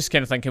I'm just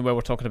kind of thinking while we're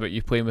talking about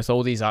you playing with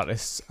all these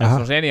artists, if Uh-huh.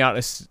 there's any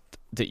artists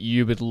that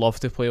you would love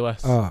to play with,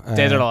 Oh,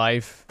 dead or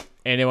alive,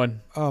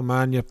 anyone. Oh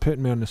man, you're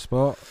putting me on the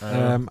spot.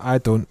 I I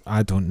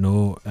don't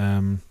know.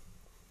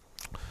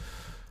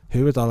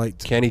 Who would I like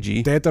to? Kenny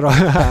G. Dead or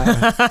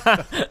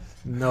alive?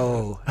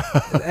 No.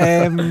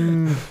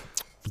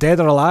 Dead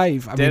or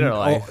alive? I Dead mean, or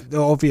alive.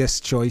 the obvious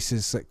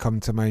choices that come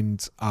to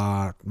mind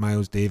are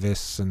Miles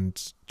Davis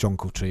and John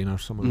Coltrane or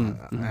someone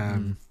like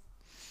that.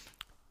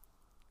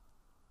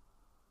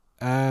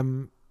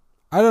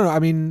 I don't know. I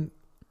mean,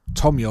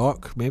 Tom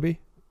York maybe.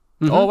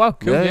 Oh wow,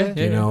 cool. Yeah,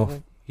 You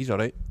know, he's all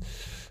right.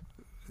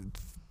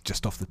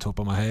 just off the top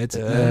of my head.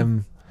 Yeah.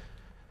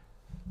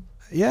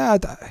 Yeah,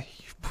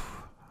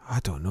 I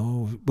don't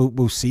know.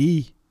 We'll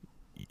see.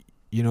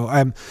 You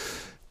know,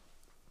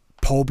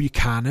 Paul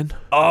Buchanan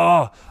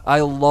Oh,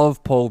 I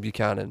love Paul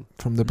Buchanan.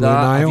 from the Blue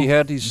Have Nile. you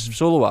heard his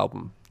solo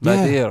album? Yeah,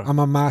 My Dear. I'm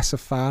a massive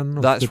fan.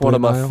 Of That's the one Blue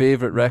of my Nile.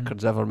 favourite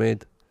records ever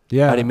made.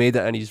 Yeah, And he made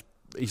it in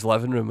his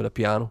living room with a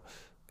piano.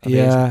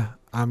 Amazing. yeah.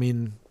 I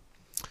mean,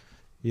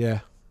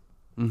 yeah.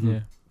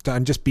 Mhm. Yeah.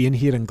 And just being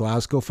here in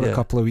Glasgow for Yeah. a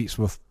couple of weeks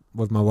with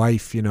my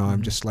wife, you know, I'm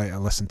Mhm. just like I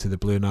listen to the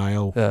Blue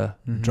Nile, Yeah.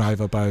 Mhm. drive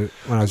about.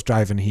 When I was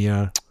driving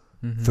here,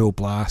 Mhm. full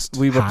blast.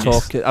 We were hats.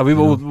 talking. you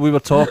know. We were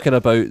talking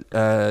about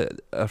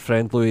our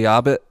friend Louis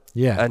Abbott,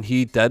 Yeah, and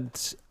he did.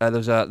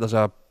 There's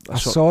a I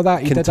sort saw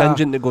that. He did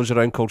contingent that goes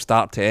around called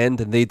Start to End,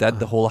 and they did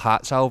the whole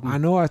Hats album. I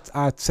know.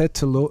 I said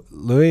to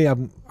Louis,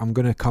 I'm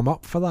going to come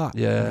up for that.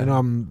 Yeah. You know,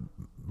 I'm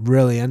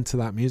really into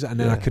that music, and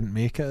then I Yeah. couldn't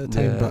make it at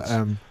the Yeah, time. But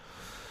it's-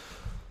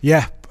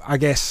 yeah, I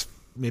guess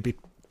maybe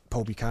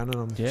Paul Buchanan.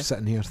 I'm Yeah.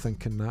 sitting here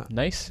thinking that.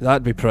 Nice.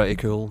 That'd be pretty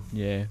cool.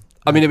 Yeah.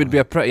 I mean, it would be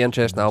a pretty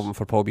interesting album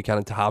for Paul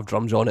Buchanan to have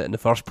drums on it in the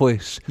first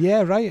place.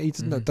 Yeah, right. He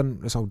didn't have done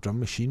this whole drum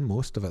machine,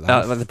 most of it.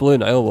 But the Blue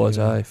Nile was,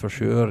 Yeah. aye, for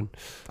sure. And,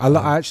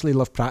 I actually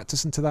love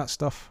practicing to that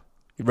stuff.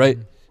 right.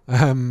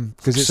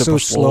 Because it's Super so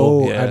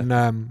slow yeah.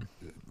 and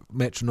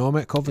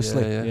metronomic,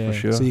 obviously. Yeah, Yeah. for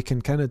sure. So you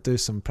can kind of do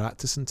some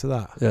practicing to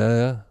that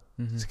yeah.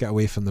 to get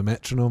away from the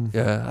metronome.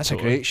 Yeah, that's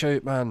Totally. a great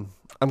shout, man.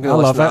 I'm I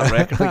going to listen love to that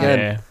it. record again.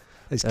 Yeah.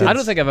 It's Yeah. good. I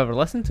don't think I've ever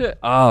listened to it.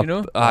 Ah, You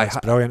know? It's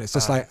brilliant. It's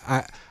just like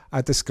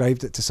I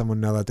described it to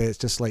someone the other day.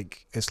 It's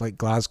like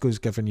Glasgow's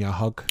giving you a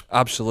hug.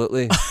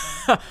 absolutely.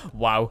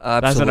 Wow.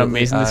 That's an Absolutely,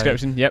 amazing aye.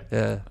 description. Yep.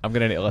 Yeah. I'm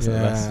going to need to listen to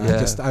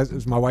this. Yeah, it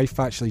was my wife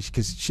actually,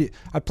 because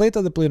I played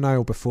at the Blue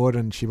Nile before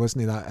and she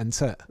wasn't that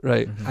into it.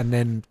 Right. Mhm. And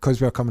then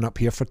because we were coming up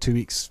here for 2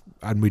 weeks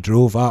and we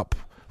drove up,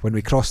 when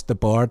we crossed the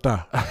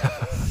border,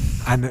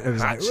 and it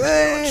was like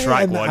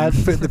track and one. I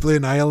put the Blue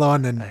Nile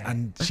on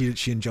and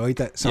she enjoyed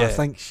it. So I Yeah.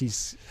 think she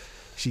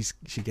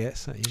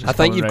gets it. You know? I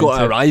think you've coming got to round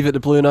to it. arrive at the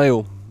Blue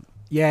Nile.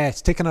 Yeah,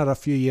 it's taken her a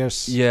few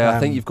years. Yeah, I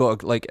think you've got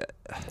to, like,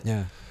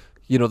 Yeah.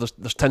 you know, there's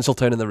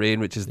Tinseltown in the Rain,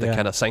 which is the Yeah.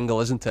 kind of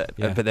single, isn't it?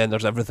 Yeah. But then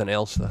there's everything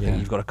else. I Yeah. think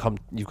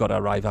you've got to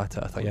arrive at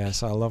it. I think. Yeah,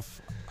 so I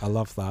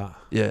love that.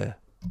 Yeah.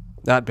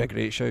 That'd be a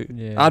great shout.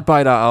 Yeah. I'd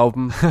buy that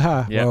album.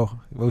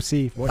 Well, we'll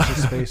see. Watch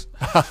this space.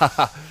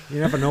 You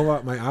never know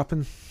what might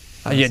happen.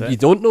 you, That's it. you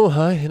don't know,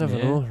 huh? You never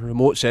Yeah. know.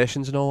 Remote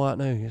sessions and all that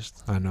now.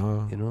 Just, I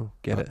know. you know,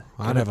 get it.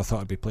 I Get never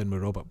thought I'd be playing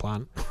with Robert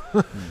Plant.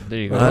 There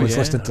you I go. was Yeah.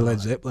 listening to Led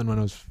Zeppelin when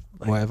I was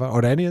whatever,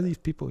 or any of these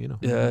people, you know.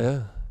 it.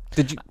 Yeah.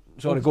 Did you?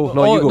 Sorry, Oh, go.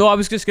 No, you go. No, I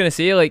was just going to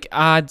say, like,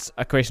 I had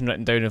a question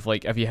written down of,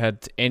 like, have you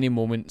had any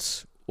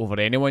moments over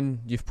anyone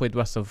you've played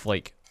with of,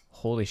 like,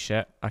 holy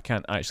shit, I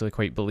can't actually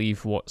quite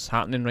believe what's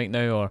happening right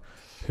now or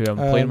who I'm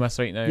playing with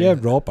right now? Yeah,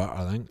 Robert,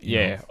 I think. you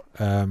Yeah.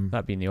 know.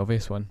 That'd be the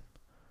obvious one.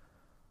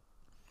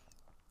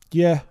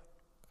 Yeah.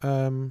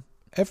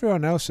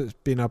 Everyone else has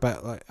been a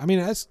bit like, I mean,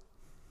 it's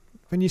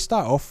when you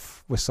start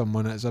off with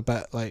someone, it's a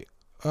bit like,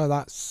 oh,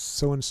 that's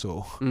so and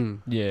so.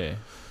 Yeah.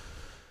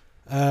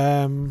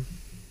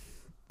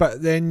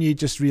 But then you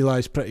just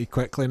realise pretty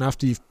quickly, and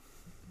after you've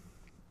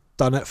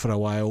done it for a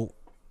while,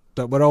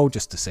 that we're all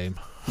just the same.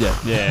 Yeah.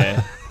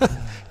 Yeah.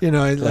 You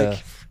know, like, Yeah.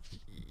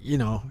 you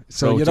know, We're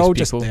so all you're just all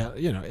just people. there,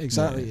 you know,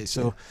 exactly. Yeah.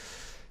 So,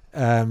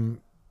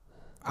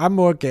 I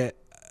more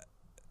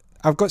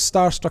I've got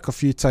starstruck a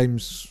few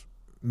times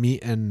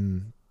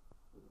meeting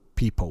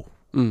people.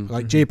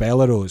 Like Mhm. Jay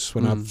Bellerose,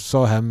 when I Mm.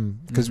 saw him,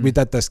 because we Mhm.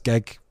 did this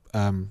gig.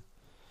 Well,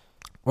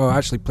 I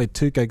actually played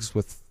 2 gigs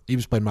with. He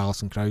was playing with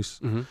Alison Krauss,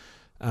 Mm-hmm.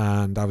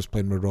 and I was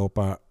playing with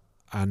Robert,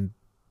 and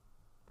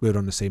we were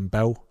on the same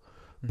bill.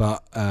 Mhm.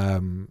 But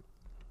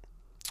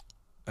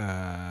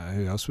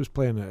who else was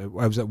playing?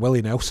 I was at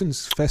Willie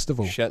Nelson's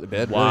festival. Shit the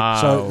bed. really.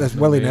 Wow. So this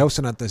no Willie way.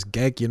 Nelson had this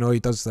gig. You know, he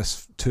does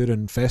this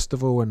touring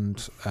festival, and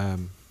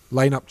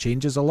lineup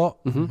changes a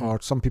lot. Mhm.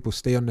 Or some people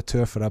stay on the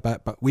tour for a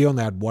bit, but we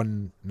only had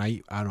one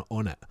night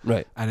on it.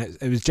 Right. And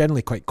it was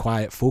generally quite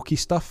quiet, folky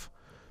stuff,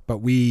 but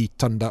we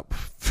turned up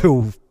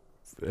full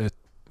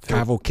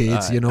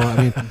cavalcades, aye. you know what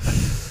I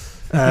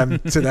mean?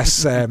 To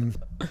this,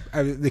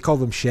 they call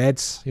them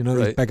sheds, you know,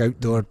 these Right. big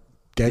outdoor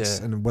gigs,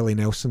 Yeah. and Willie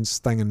Nelson's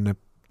thing, and it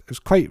was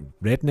quite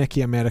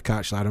rednecky America,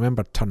 actually. I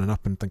remember turning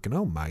up and thinking,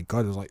 oh my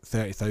God, there's like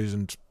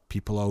 30,000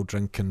 people all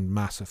drinking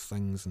massive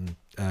things, and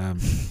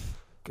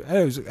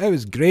it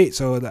was great.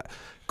 So that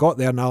got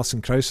there, and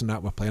Alison Krauss and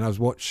that were playing. I was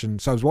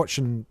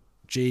watching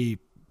Jay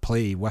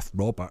play with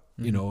Robert.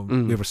 You know,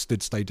 we were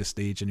stood side to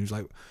stage, and he was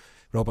like,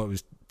 Robert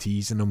was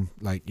teasing him,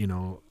 like, you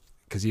know,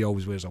 because he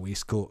always wears a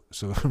waistcoat.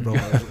 So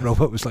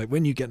Robert was like,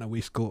 when you getting a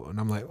waistcoat? And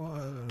I'm like, oh, I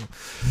don't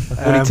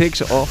know. When he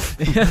takes it off.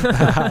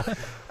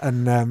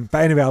 And but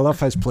anyway, I love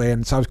his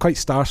playing. So I was quite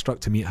starstruck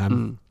to meet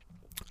him.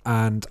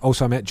 And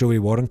also I met Joey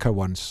Waronker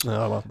once.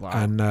 Oh, well. Wow.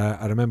 And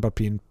I remember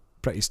being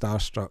pretty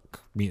starstruck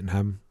meeting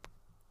him.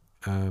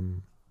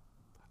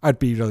 I'd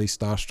be really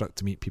starstruck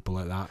to meet people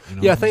like that. You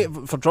know? Yeah, I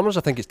think for drummers,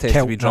 I think it's tends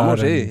to be Keltner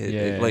drummers, and-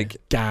 Yeah. Like,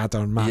 Gadd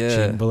or Matt Yeah.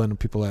 Chamberlain and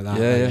people like that.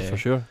 yeah, like, yeah, for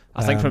sure.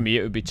 I think for um, me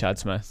it would be Chad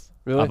Smith.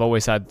 Really? I've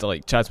always had,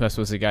 like, Chad Smith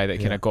was the guy that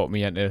kind Yeah. of got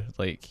me into,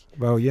 like,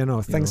 Well, you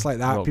know, things like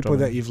that, rock people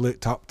drumming. that you've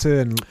looked up to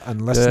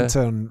and listened Yeah.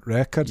 to on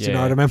records. You know,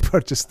 I Yeah. remember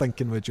just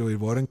thinking with Joey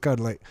Waronker,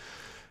 like,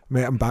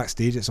 met him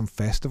backstage at some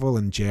festival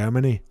in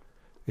Germany.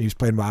 He was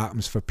playing with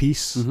Atoms for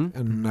Peace, Mhm.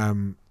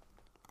 and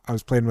I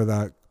was playing with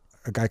a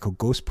guy called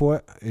Ghost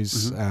Poet,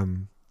 who's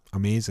Mhm.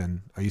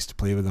 amazing. I used to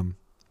play with him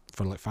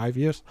for like 5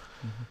 years,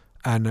 Mhm.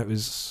 and it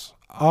was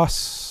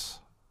us.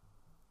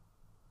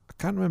 I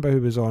can't remember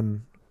who was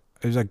on.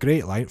 It was a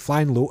great line,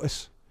 Flying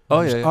Lotus. Oh,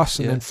 It was yeah, us,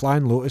 and yeah. then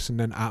Flying Lotus, and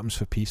then Atoms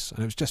for Peace, and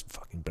it was just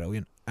fucking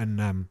brilliant. And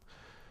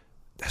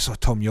I saw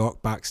Tom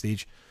York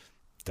backstage.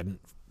 Didn't,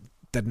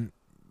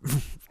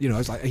 you know,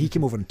 it's like he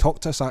came over and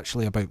talked to us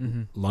actually about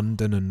Mhm.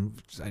 London,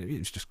 and it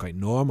was just quite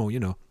normal, you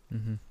know.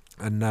 Mhm.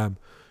 And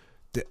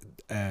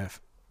I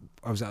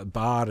was at a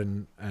bar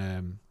and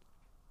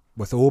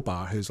with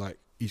Obar, who's like,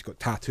 he's got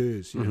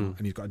tattoos, you know, Mhm.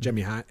 and he's got a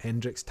Jimi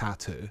Hendrix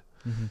tattoo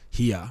Mhm.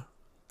 here,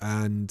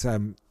 and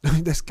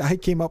this guy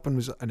came up and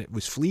it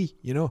was Flea,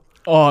 you know.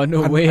 Oh,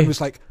 no way. And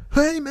was like,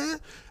 hey man,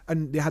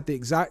 and they had the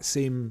exact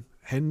same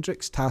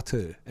Hendrix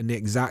tattoo in the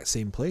exact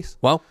same place.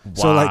 Wow.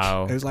 So like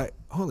Wow. it was like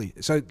holy,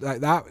 so like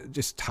that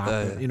just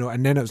happened, you know.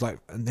 And then it was like,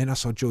 and then I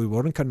saw Joey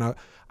Waronker. Now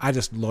I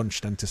just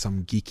launched into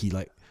some geeky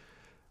like.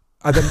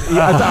 I don't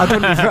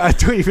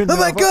even know. Oh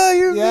my God,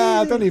 you're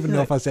I don't even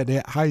know if I said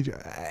it. Hi.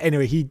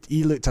 Anyway,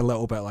 he looked a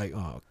little bit like,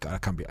 oh God, I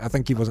can't be. I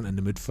think he wasn't in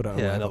the mood for it. Or Yeah,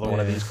 whatever, another but- one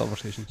of these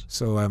conversations.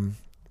 So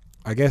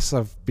I guess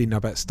I've been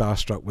a bit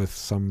starstruck with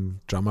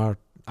some drummer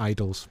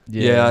idols.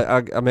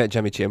 Yeah, I met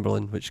Jimmy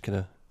Chamberlain, which kind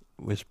of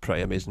was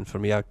pretty amazing for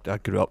me. I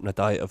grew up in a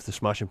diet of the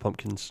Smashing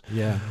Pumpkins.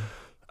 Yeah.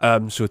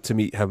 So to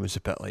meet him was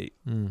a bit like,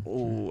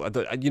 oh, I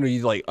don't, you know,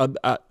 you like,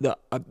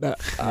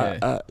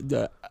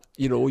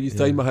 you know, you Yeah.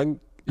 time my thing,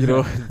 you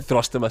know,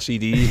 thrust him a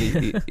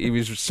CD. He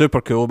was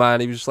super cool,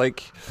 man. He was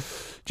like,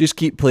 just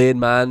keep playing,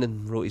 man,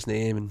 and wrote his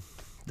name and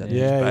did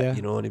his bit, yeah.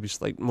 you know. And he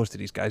was like, most of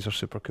these guys are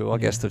super cool. I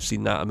guess they've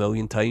seen that a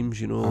million times,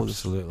 you know.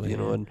 Absolutely, you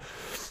know, yeah. and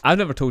I've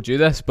never told you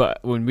this, but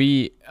when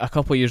a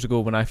couple of years ago,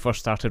 when I first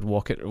started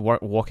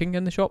working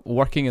in the shop,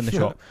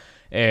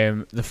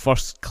 the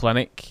first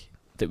clinic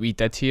that we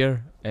did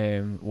here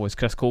was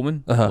Chris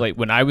Coleman. Like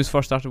when I was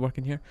first started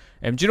working here.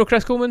 Do you know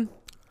Chris Coleman?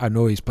 I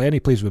know he's playing.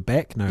 He plays with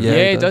Beck now. Yeah,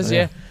 Yeah, he he does. does,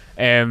 Yeah.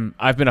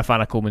 I've been a fan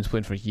of Coleman's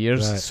playing for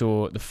years. Right.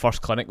 So the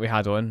first clinic we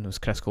had on was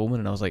Chris Coleman,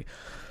 and I was like,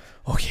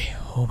 okay,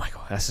 oh my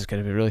God, this is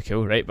going to be really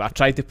cool, right? But I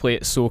tried to play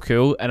it so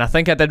cool, and I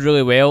think I did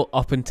really well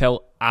up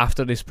until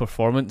after his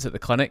performance at the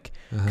clinic,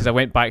 because I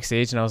went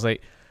backstage and I was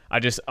like,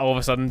 all of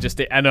a sudden, just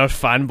the inner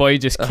fanboy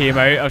just came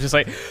out. I was just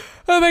like,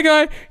 oh my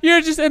God,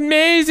 you're just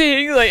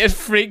amazing. Like, it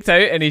freaked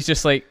out, and he's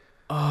just like,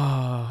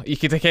 oh, you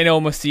could kind of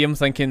almost see him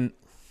thinking,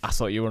 I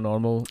thought you were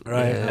normal,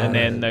 Right, and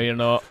then now you're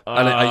not.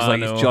 and he's like,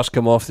 no. he's just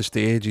come off the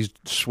stage, he's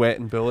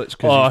sweating bullets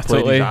because he's played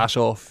totally. his ass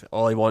off.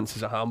 All he wants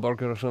is a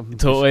hamburger or something.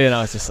 Totally, and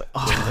I was just like,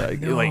 oh, Like,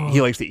 no. like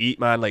he likes to eat,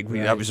 man. Like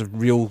Right. that was a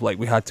real, like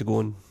we had to go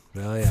and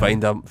Really,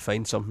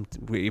 find something.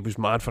 He was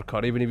mad for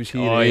curry when he was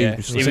here. Oh, eh? yeah. He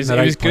was, He in was the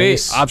right great.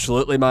 place.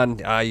 absolutely, man.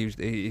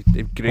 He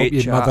great Hope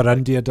your chat. Mother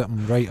India did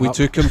him right We up.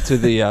 took him to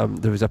the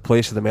there was a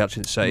place in the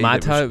Merchant City.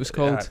 Mad that how it was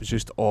called? It was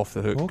just off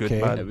the hook. Okay.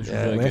 Good, man. It was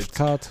Yeah. really left good.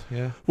 card.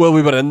 Yeah. Well,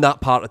 we were in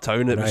that part of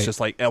town. It was Right. just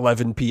like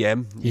 11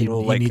 p.m. You know,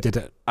 he like needed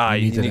it. aye,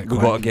 he needed we it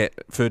got to quick. get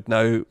food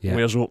now. Yeah.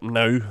 Where's open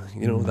now?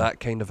 You know, that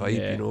kind of vibe.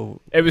 Yeah. You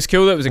know, It was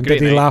cool. It was a And great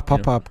did he night, lap you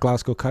up know. a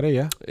Glasgow curry?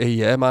 Yeah.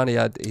 yeah, man.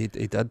 He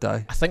did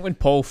die. I think when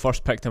Paul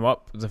first picked him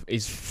up,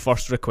 his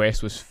first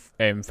request was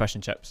fish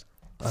and chips.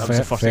 That was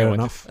the first thing I fair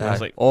wanted. enough. I was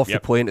like, Off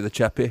yep. the plane to the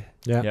chippy.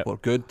 Yeah. Yep. We're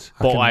good.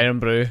 Bottle can- iron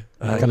brew.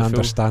 I Aye. can Full.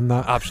 understand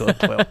that.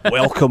 Absolutely.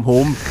 Welcome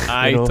home.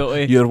 Aye, you know.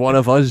 totally. You're one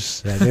of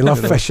us. Yeah, they love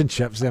You know. fish and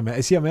chips.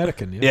 Is he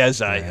American? Yeah. Yes,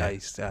 Yeah. aye,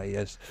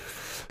 yes.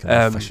 Can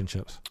love Um, fish and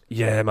chips.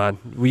 Yeah, man.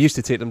 We used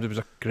to take them. There was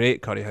a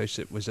great curry house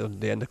that was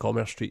on the end of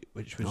Commerce Street,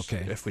 which was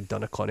Okay. if we'd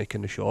done a clinic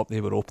in the shop, they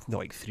were open at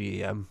like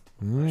 3 a.m.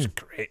 It was Mm,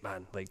 great,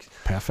 man. Like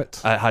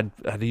perfect. I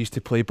used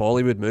to play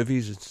Bollywood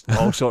movies and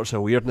all sorts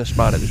of weirdness,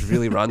 man. It was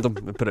really random,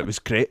 but it was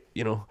great.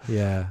 You know.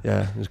 Yeah.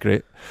 Yeah, it was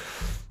great.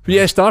 But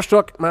yeah,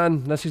 Starstruck,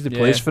 man. This is the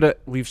place Yeah. for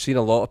it. We've seen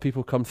a lot of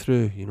people come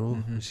through. You know,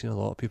 Mhm. we've seen a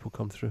lot of people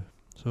come through.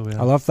 So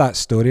yeah. I love that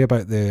story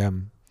about the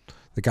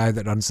guy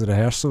that runs the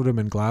rehearsal room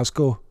in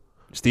Glasgow.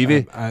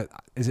 Stevie.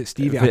 Is it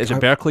Stevie? Is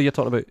it Berkeley you're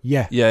talking about?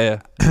 Yeah.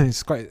 Yeah.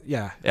 It's quite.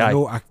 Yeah. Yeah, I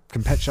know. I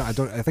can picture. I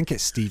think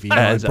it's Stevie.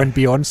 Aye, is it? When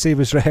Beyonce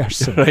was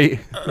rehearsing, Right.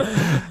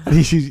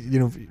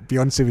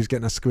 Beyonce was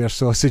getting a square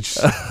sausage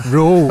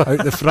roll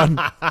out the front.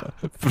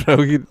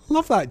 Brilliant.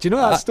 Love that. Do you know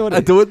that story? I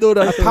don't know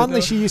that.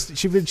 Apparently,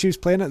 when she was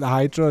playing at the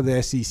Hydro, the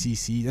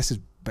SECC. This is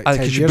about 10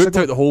 Because you years booked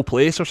ago. out the whole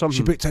place or something.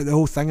 She booked out the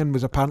whole thing and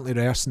was apparently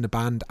rehearsing the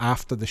band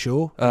after the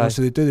show. You know, Aye.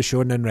 so they do the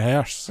show and then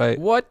rehearse. Right.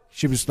 What?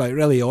 She was like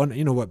really on.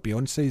 You know what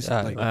Beyonce's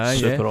like. Aye,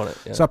 super yeah. on it.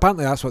 Yeah. So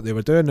apparently that's what they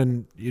were doing,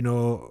 and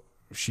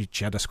she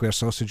had a square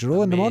sausage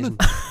roll in the morning.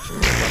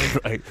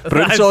 Right.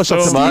 Brown That's sauce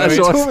or so tomato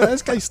sweet. sauce.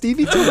 This guy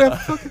Stevie told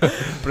me.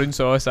 Brown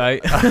sauce, aye.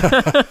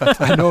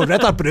 I know,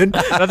 red or brune.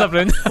 Another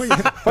brown.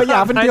 What you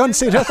having,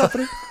 Beyonce? Red or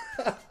brune?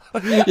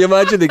 You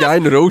imagine the guy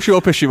in the roll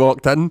shop as she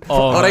walked in. Oh,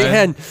 All right,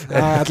 man. hen.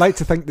 I'd like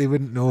to think they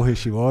wouldn't know who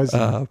she was.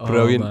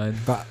 Brilliant. Oh, man.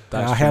 But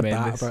That's I heard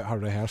tremendous. that about her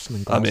rehearsal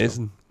in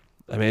Glasgow.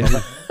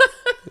 Amazing.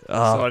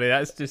 Sorry,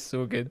 that's just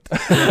so good.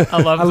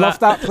 I love I love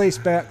that place,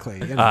 Berkeley.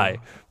 You know. Aye.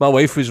 My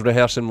wife was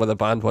rehearsing with a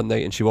band one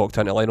night and she walked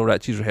into Lionel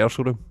Richie's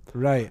rehearsal room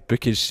Right.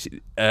 because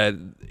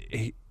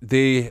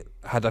they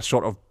had a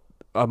sort of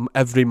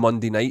every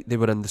Monday night they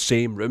were in the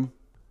same room.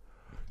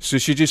 So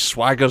she just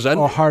swaggers in.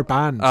 Oh, her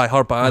band. Aye,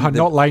 her band.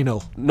 Not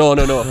Lionel. No.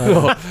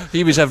 No.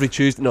 He was every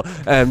Tuesday. No.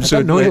 I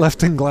don't know he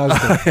lived in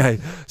Glasgow. Aye.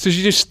 So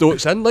she just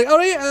stokes in like, all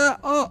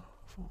right,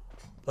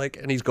 like,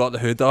 and he's got the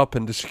hood up,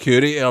 and the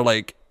security are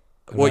like,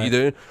 "What Right. you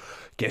doing?"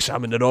 Guess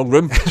I'm in the wrong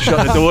room.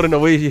 Shut the door and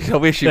away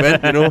she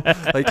went. You know,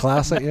 like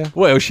Classic, yeah.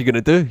 what else you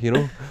gonna do? You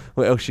know,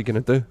 what else you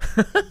gonna do?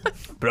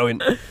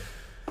 Brilliant.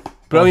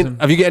 Awesome.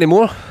 Have you got any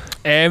more?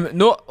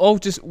 No,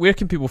 just where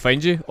can people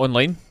find you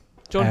online,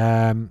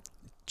 John?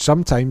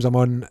 Sometimes I'm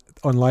on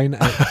online.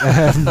 I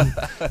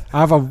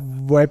have a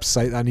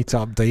website that I need to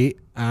update,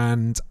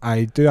 and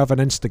I do have an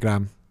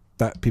Instagram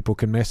that people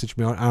can message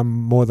me on.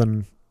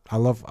 I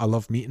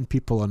love meeting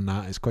people on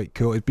that. It's quite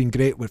cool. It's been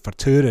great for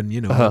touring,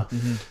 you know. Uh-huh.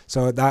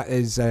 So that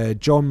is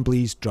John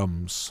Blees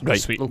Drums. Right.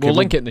 Sweet. Okay, We'll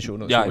link it in the show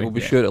notes. Yeah, won't we? we'll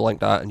be sure to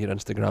link that on your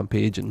Instagram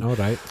page and All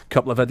right. a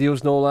couple of videos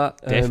and all that.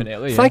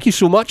 Definitely. Thank you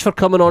so much for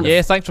coming on.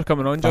 Yeah, thanks for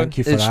coming on, John. Thank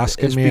you for It's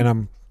asking me, been and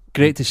I'm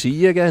great to see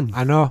you again.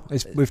 I know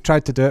we've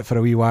tried to do it for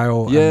a wee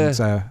while, Yeah.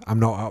 and I'm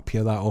not up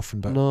here that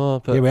often, but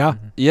No, but here we are.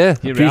 yeah, Here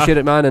we appreciate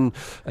it, man, and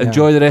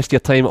enjoy the rest of your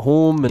time at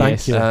home. And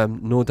Thank you.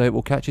 No doubt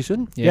we'll catch you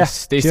soon. Yes, Yeah.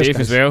 stay Cheers, safe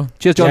as guys. well.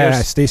 Cheers, John.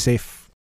 Yeah, stay safe.